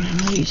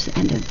 I'll use the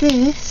end of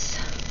this.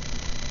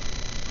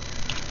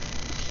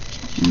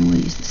 And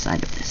we'll use the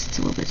side of this. It's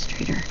a little bit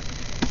straighter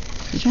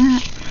for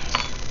that.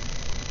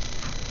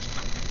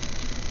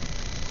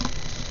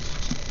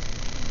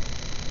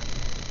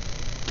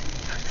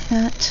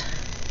 that.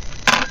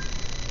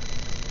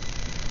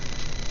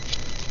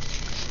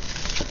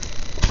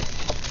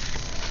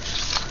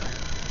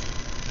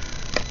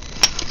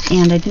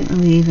 And I didn't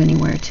really leave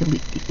anywhere to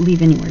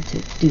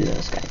do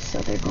those guys, so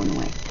they're going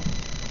away.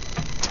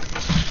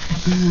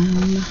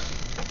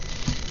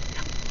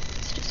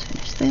 Let's just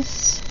finish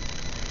this.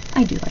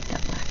 I do like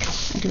that black.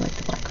 I do like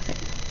the black with it.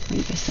 What do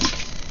you guys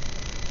think?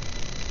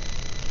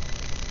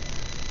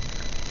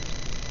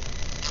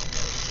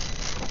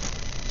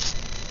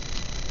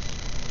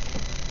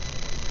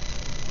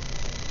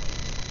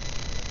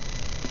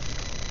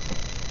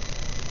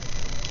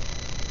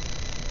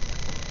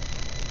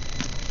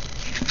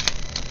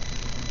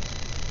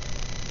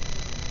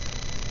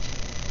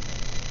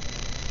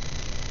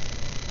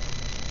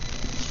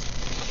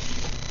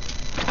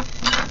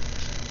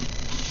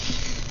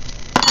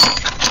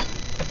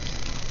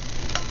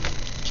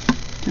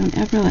 Don't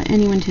ever let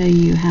anyone tell you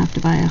you have to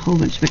buy a whole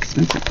bunch of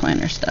expensive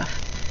planner stuff.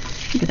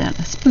 Look at that,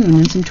 a spoon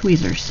and some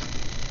tweezers.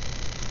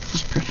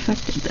 Just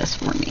perfected this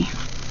for me.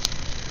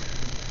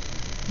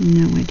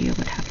 No idea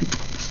what happened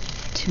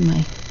to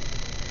my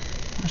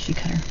washi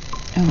cutter.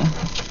 Oh well.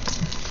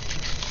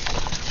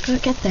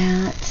 Look at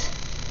that.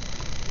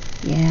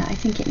 Yeah, I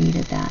think it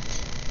needed that.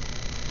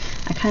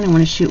 I kind of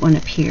want to shoot one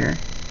up here.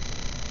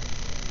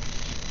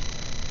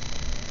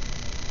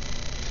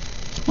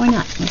 Why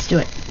not? Let's do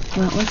it.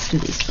 Well, let's do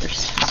these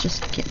first. Let's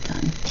just get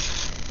done.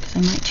 Because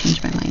I might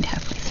change my mind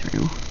halfway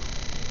through.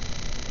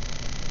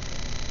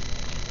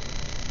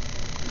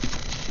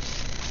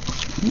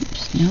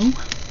 Oops, no.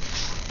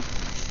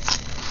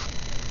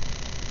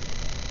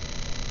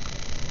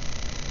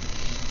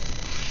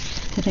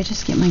 Did I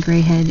just get my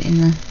gray head in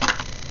the...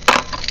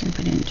 I hope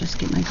I didn't just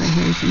get my gray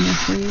hairs in there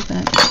for you,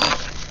 but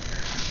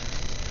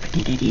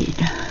I did.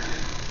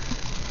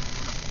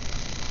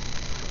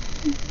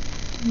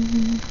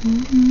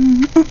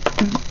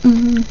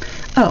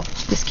 Oh,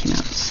 this came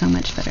out so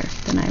much better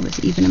than I was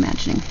even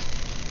imagining.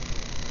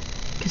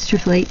 Because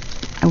truthfully,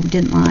 I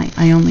didn't lie.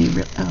 I only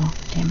oh,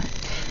 damn it.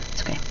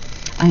 It's okay.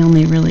 I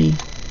only really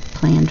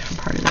planned for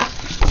part of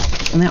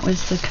it. And that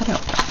was the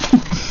cutout part.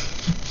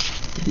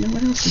 Didn't know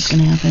what else was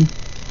going to happen.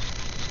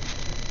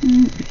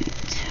 Alright.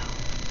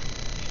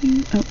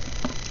 Oh,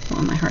 I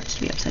want my hearts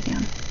to be upside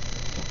down.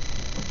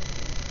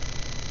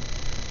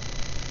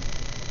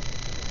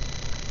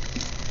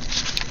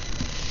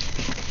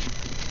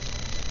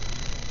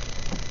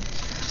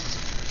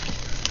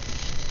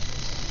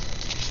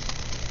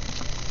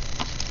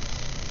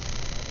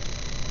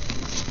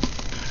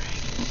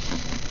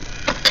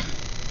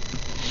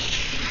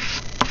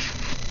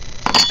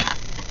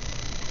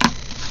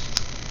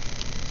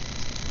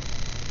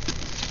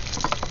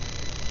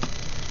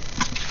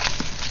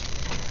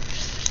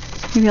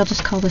 Maybe I'll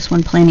just call this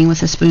one planning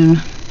with a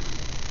spoon.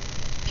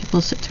 People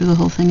sit through the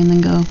whole thing and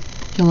then go,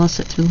 you'll all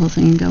sit through the whole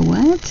thing and go,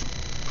 what?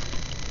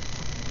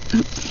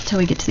 Until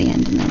we get to the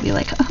end and they'll be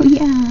like, oh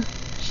yeah,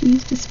 she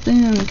used a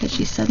spoon because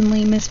she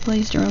suddenly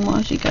misplaced her own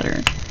washi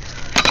cutter.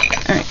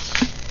 Alright.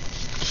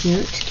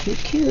 Cute, cute,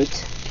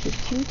 cute. Cute,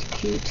 cute,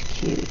 cute,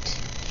 cute,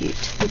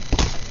 cute.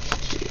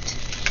 Cute.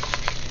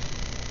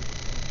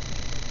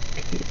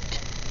 Cute.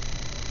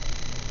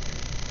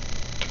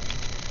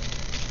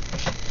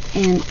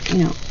 And,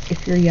 you know,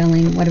 if you're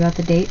yelling, what about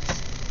the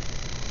dates?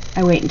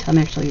 I wait until I'm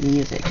actually going to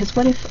use it. Because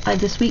what if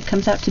this week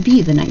comes out to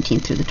be the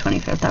 19th through the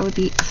 25th? I would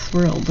be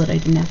thrilled that I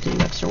didn't have to do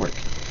extra work.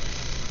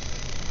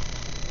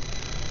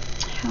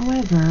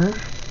 However,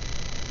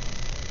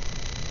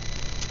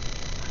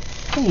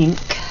 I think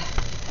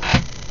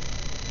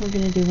we're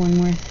going to do one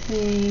more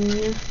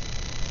thing.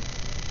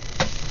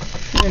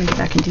 We're going to go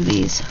back and do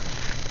these.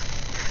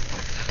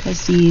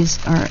 Because these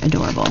are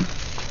adorable.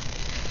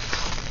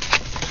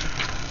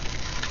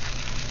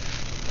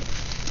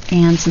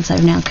 And since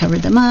I've now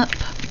covered them up,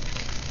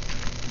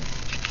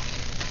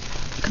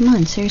 come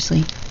on,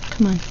 seriously,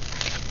 come on.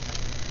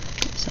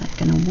 Is that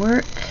gonna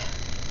work?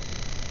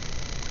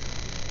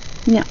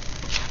 No.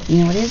 You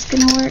know what is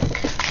gonna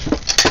work?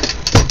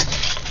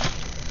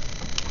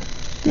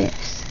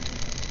 This.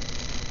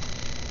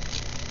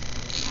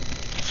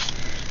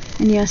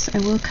 And yes, I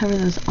will cover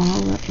those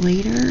all up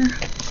later,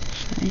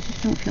 but I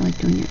just don't feel like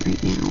doing it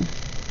right now.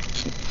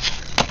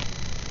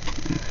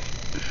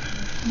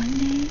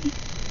 Monday.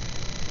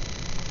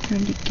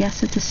 Trying to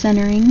guess at the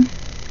centering,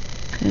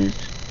 because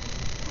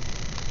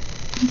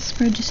this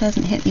spread just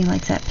hasn't hit me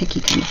like that picky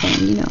kind of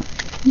thing,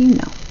 you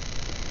know.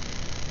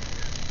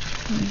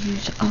 I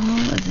use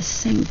all of the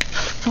same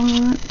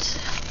font.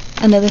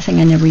 Another thing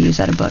I never use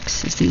out of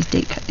books is these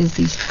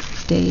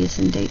days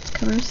and dates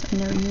covers. I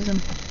never use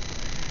them.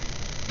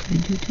 I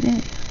do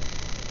today.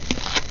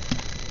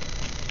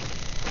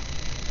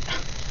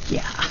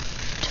 Yeah,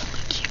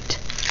 totally cute.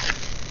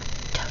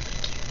 Totally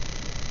cute.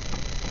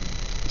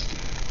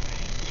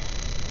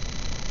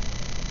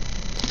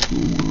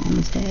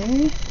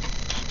 Wednesday.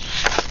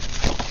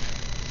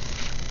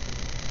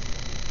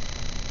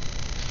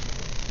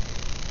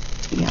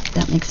 Yep,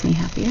 that makes me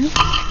happier.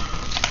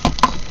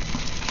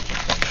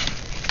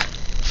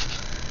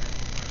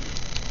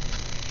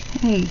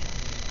 Hey.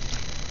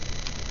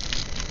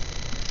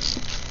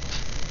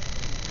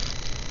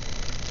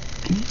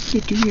 You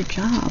do your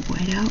job,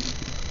 Whiteout.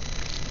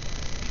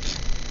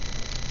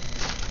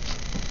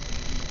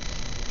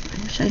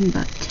 I wish I hadn't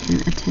bought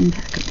a 10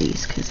 pack of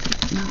these because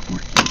they're not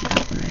working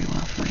out very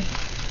well for me.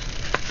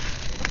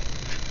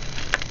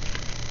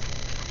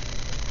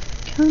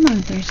 Come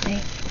on,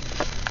 Thursday.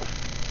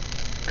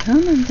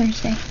 Come on,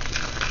 Thursday.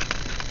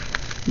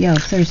 Yo,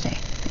 Thursday.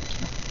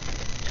 Thank you.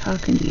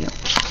 Talking to you.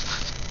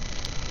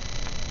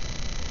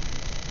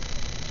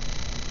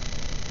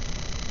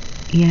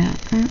 Yeah,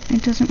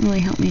 it doesn't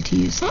really help me to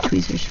use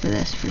tweezers for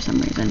this for some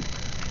reason.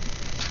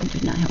 It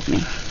did not help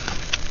me.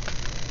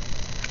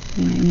 I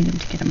mean, I need them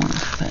to get them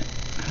off, but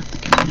I don't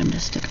think I need them to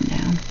stick them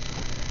down.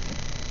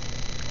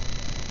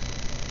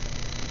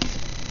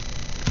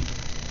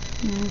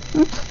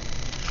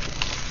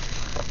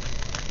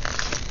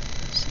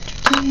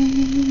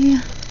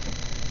 Saturday.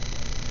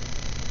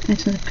 And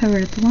since I've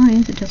covered up the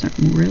lines, it doesn't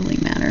really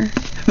matter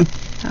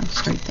how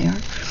straight they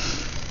are.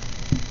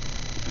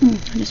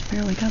 I just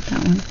barely got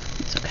that one.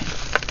 It's okay.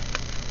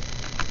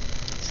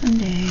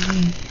 Sunday.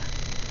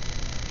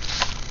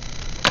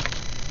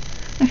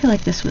 I feel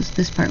like this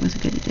part was a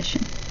good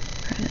addition.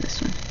 Proud of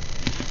this one.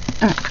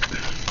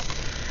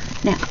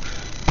 Alright. Now,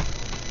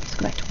 let's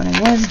go back to what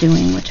I was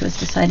doing, which was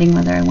deciding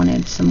whether I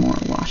wanted some more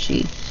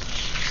washi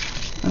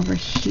over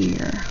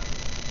here.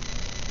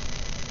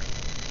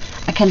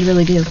 I kind of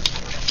really do.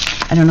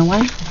 I don't know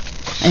why.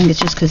 I think it's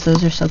just because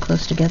those are so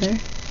close together.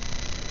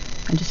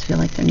 I just feel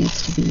like there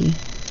needs to be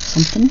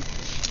something.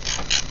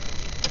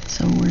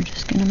 So we're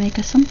just going to make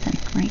a something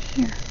right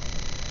here.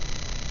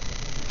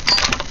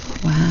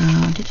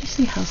 Wow, did you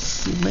see how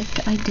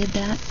slick I did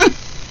that?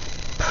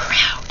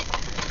 Proud.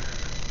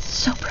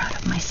 So proud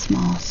of my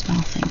small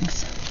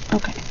things.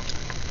 Okay.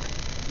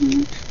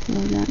 Let's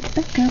blow that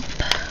back up.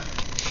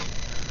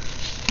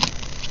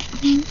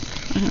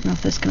 I don't know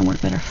if this is going to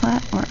work better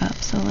flat or up,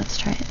 so let's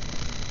try it.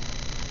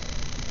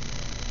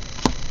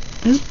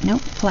 Oop,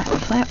 nope, flat.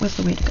 Flat was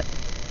the way to go.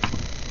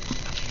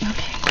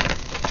 Okay.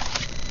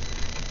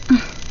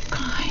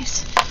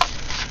 Guys.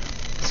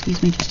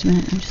 Excuse me just a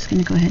minute. I'm just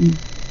going to go ahead and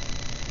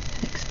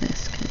fix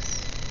this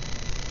because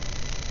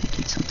I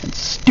did something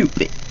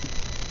stupid.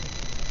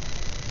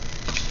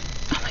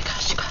 Oh my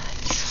gosh, you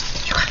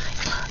guys. You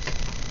guys, look.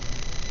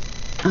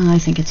 Oh, I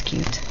think it's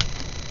cute.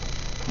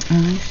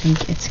 I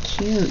think it's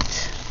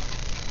cute.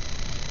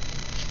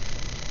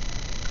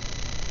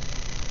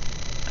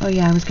 Oh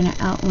yeah, I was going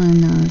to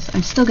outline those.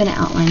 I'm still going to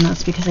outline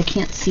those because I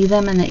can't see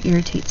them and that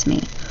irritates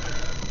me.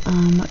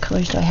 What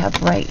colors do I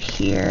have right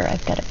here?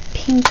 I've got a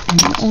pink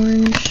and an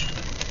orange.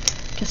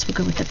 Guess we'll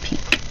go with the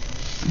pink.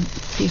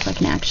 Let's see if I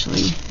can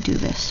actually do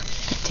this.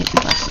 Gotta take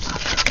my glasses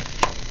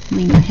off.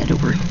 Lean my head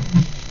over.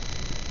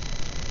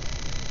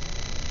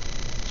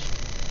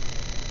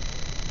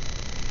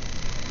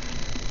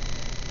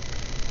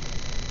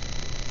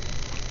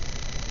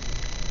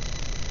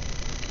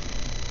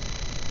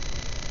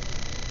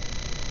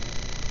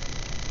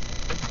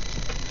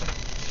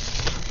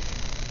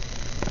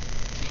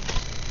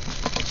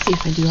 See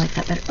if I do like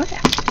that better. Oh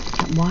yeah,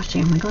 got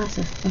washing on my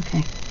glasses.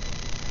 Okay.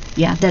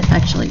 Yeah,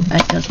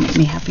 that does make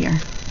me happier.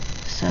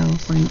 So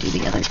we're going to do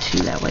the other two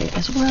that way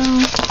as well.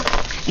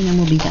 And then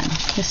we'll be done.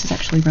 This has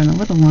actually run a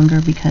little longer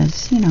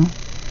because, you know,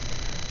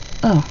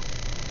 oh,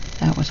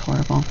 that was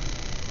horrible.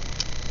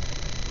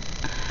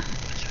 It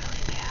was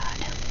really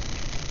bad.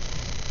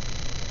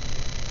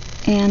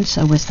 And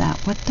so was that.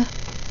 What the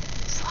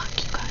fuck,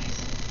 you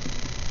guys?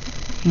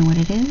 You know what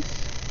it is?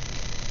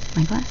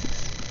 My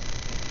glasses.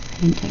 I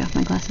didn't take off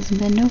my glasses and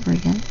bend over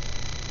again.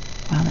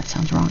 Wow, that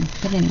sounds wrong.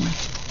 But anyway.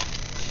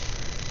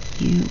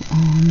 You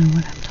all know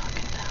what I'm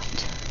talking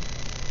about.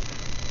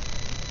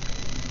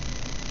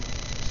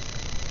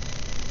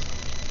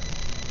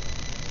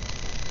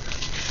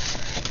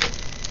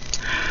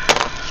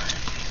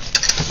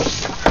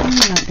 I'm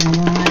not gonna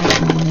lie,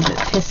 I'm a little bit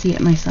pissy at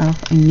myself.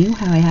 I knew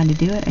how I had to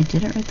do it. I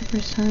did it right the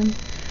first time.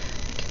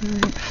 I came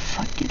around and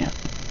fucked it up.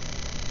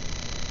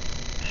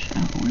 So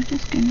we're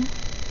just gonna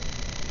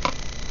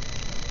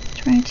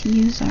try to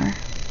use our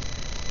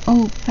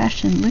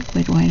old-fashioned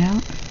liquid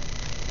whiteout.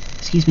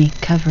 Excuse me,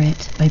 Cover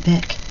It by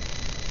Bic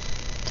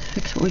to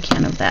fix what we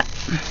can of that.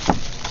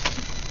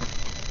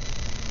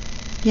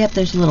 Yep,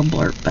 there's a little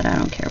blurb, but I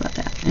don't care about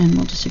that. And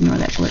we'll just ignore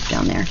that blurb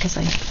down there because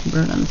I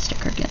wrote on the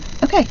sticker again.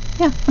 Okay,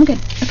 yeah, I'm good.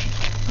 Okay.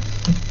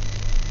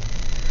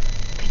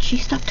 Could she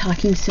stop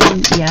talking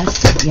soon?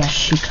 Yes, yes,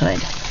 she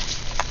could.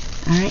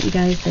 Alright, you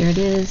guys, there it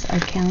is. Our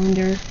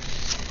calendar.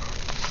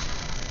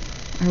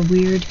 Our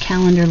weird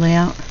calendar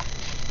layout.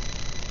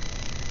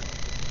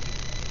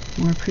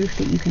 More proof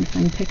that you can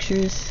find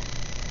pictures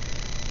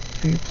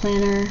for your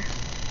planner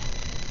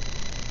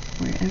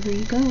wherever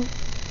you go.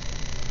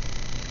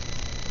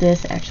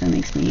 This actually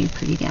makes me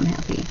pretty damn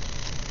happy.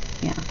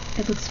 Yeah,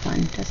 it looks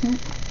fun, doesn't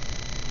it?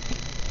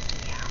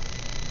 Yeah.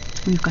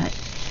 We've got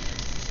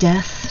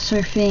death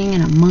surfing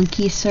and a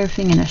monkey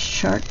surfing and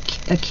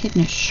a kid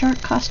in a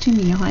shark costume.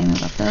 You know how I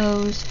love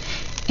those.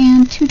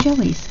 And 2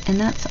 jellies. And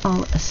that's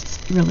all.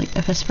 Really,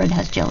 if a spread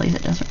has jellies,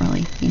 it doesn't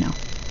really, you know,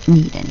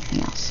 need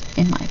anything else,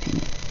 in my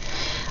opinion.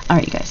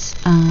 Alright, you guys.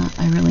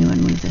 I really want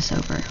to move this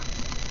over. Do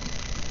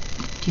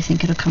you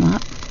think it'll come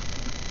up?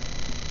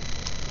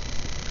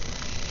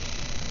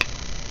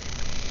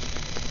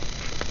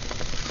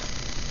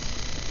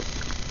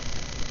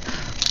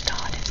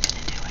 God, it's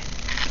going to do it.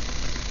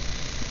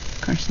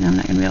 Of course, now I'm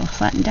not going to be able to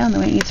flatten down the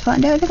way it needs to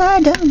flatten down because I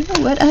don't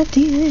know what I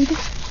did.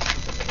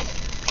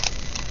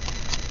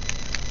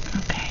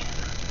 Okay.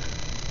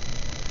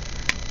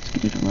 Let's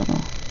get it a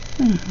little...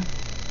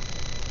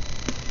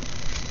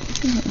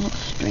 get it a little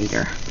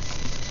straighter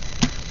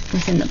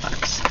within the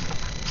box.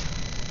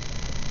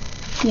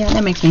 Yeah,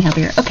 that makes me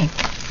happier. Okay,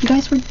 you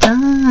guys, we're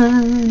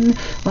done.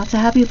 Lots of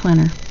Happy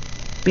Planner.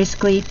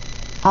 Basically,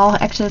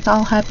 actually it's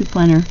all Happy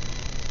Planner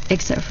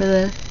except for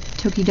the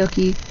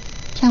Tokidoki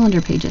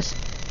calendar pages.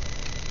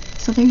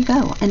 So there you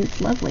go, and it's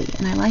lovely,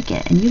 and I like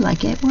it, and you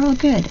like it. We're all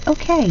good.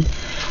 Okay,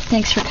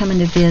 thanks for coming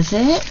to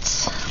visit.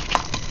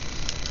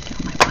 Get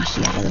all my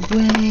washi out of the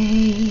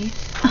way.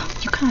 Oh,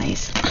 you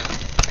guys,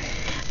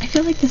 I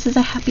feel like this is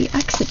a happy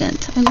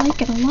accident. I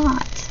like it a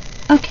lot.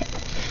 Okay,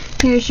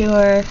 here's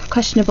your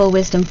questionable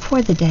wisdom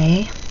for the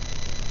day.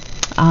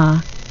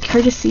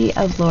 Courtesy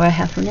of Laura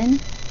Heffernan.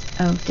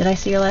 Oh, did I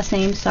say your last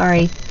name?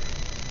 Sorry.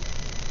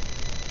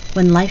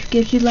 When life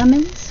gives you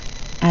lemons,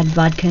 add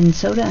vodka and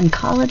soda and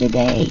call it a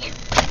day.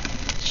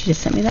 She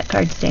just sent me that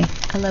card today.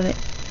 I love it.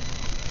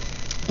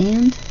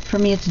 And for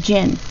me it's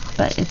gin,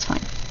 but it's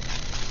fine.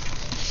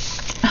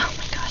 Oh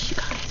my gosh, you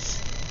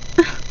guys.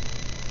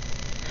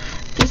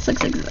 This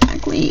looks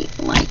exactly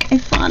like I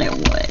thought it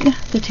would.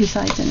 The two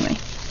sides anyway.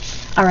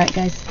 Alright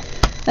guys,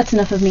 that's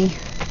enough of me.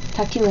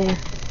 Talk to you later.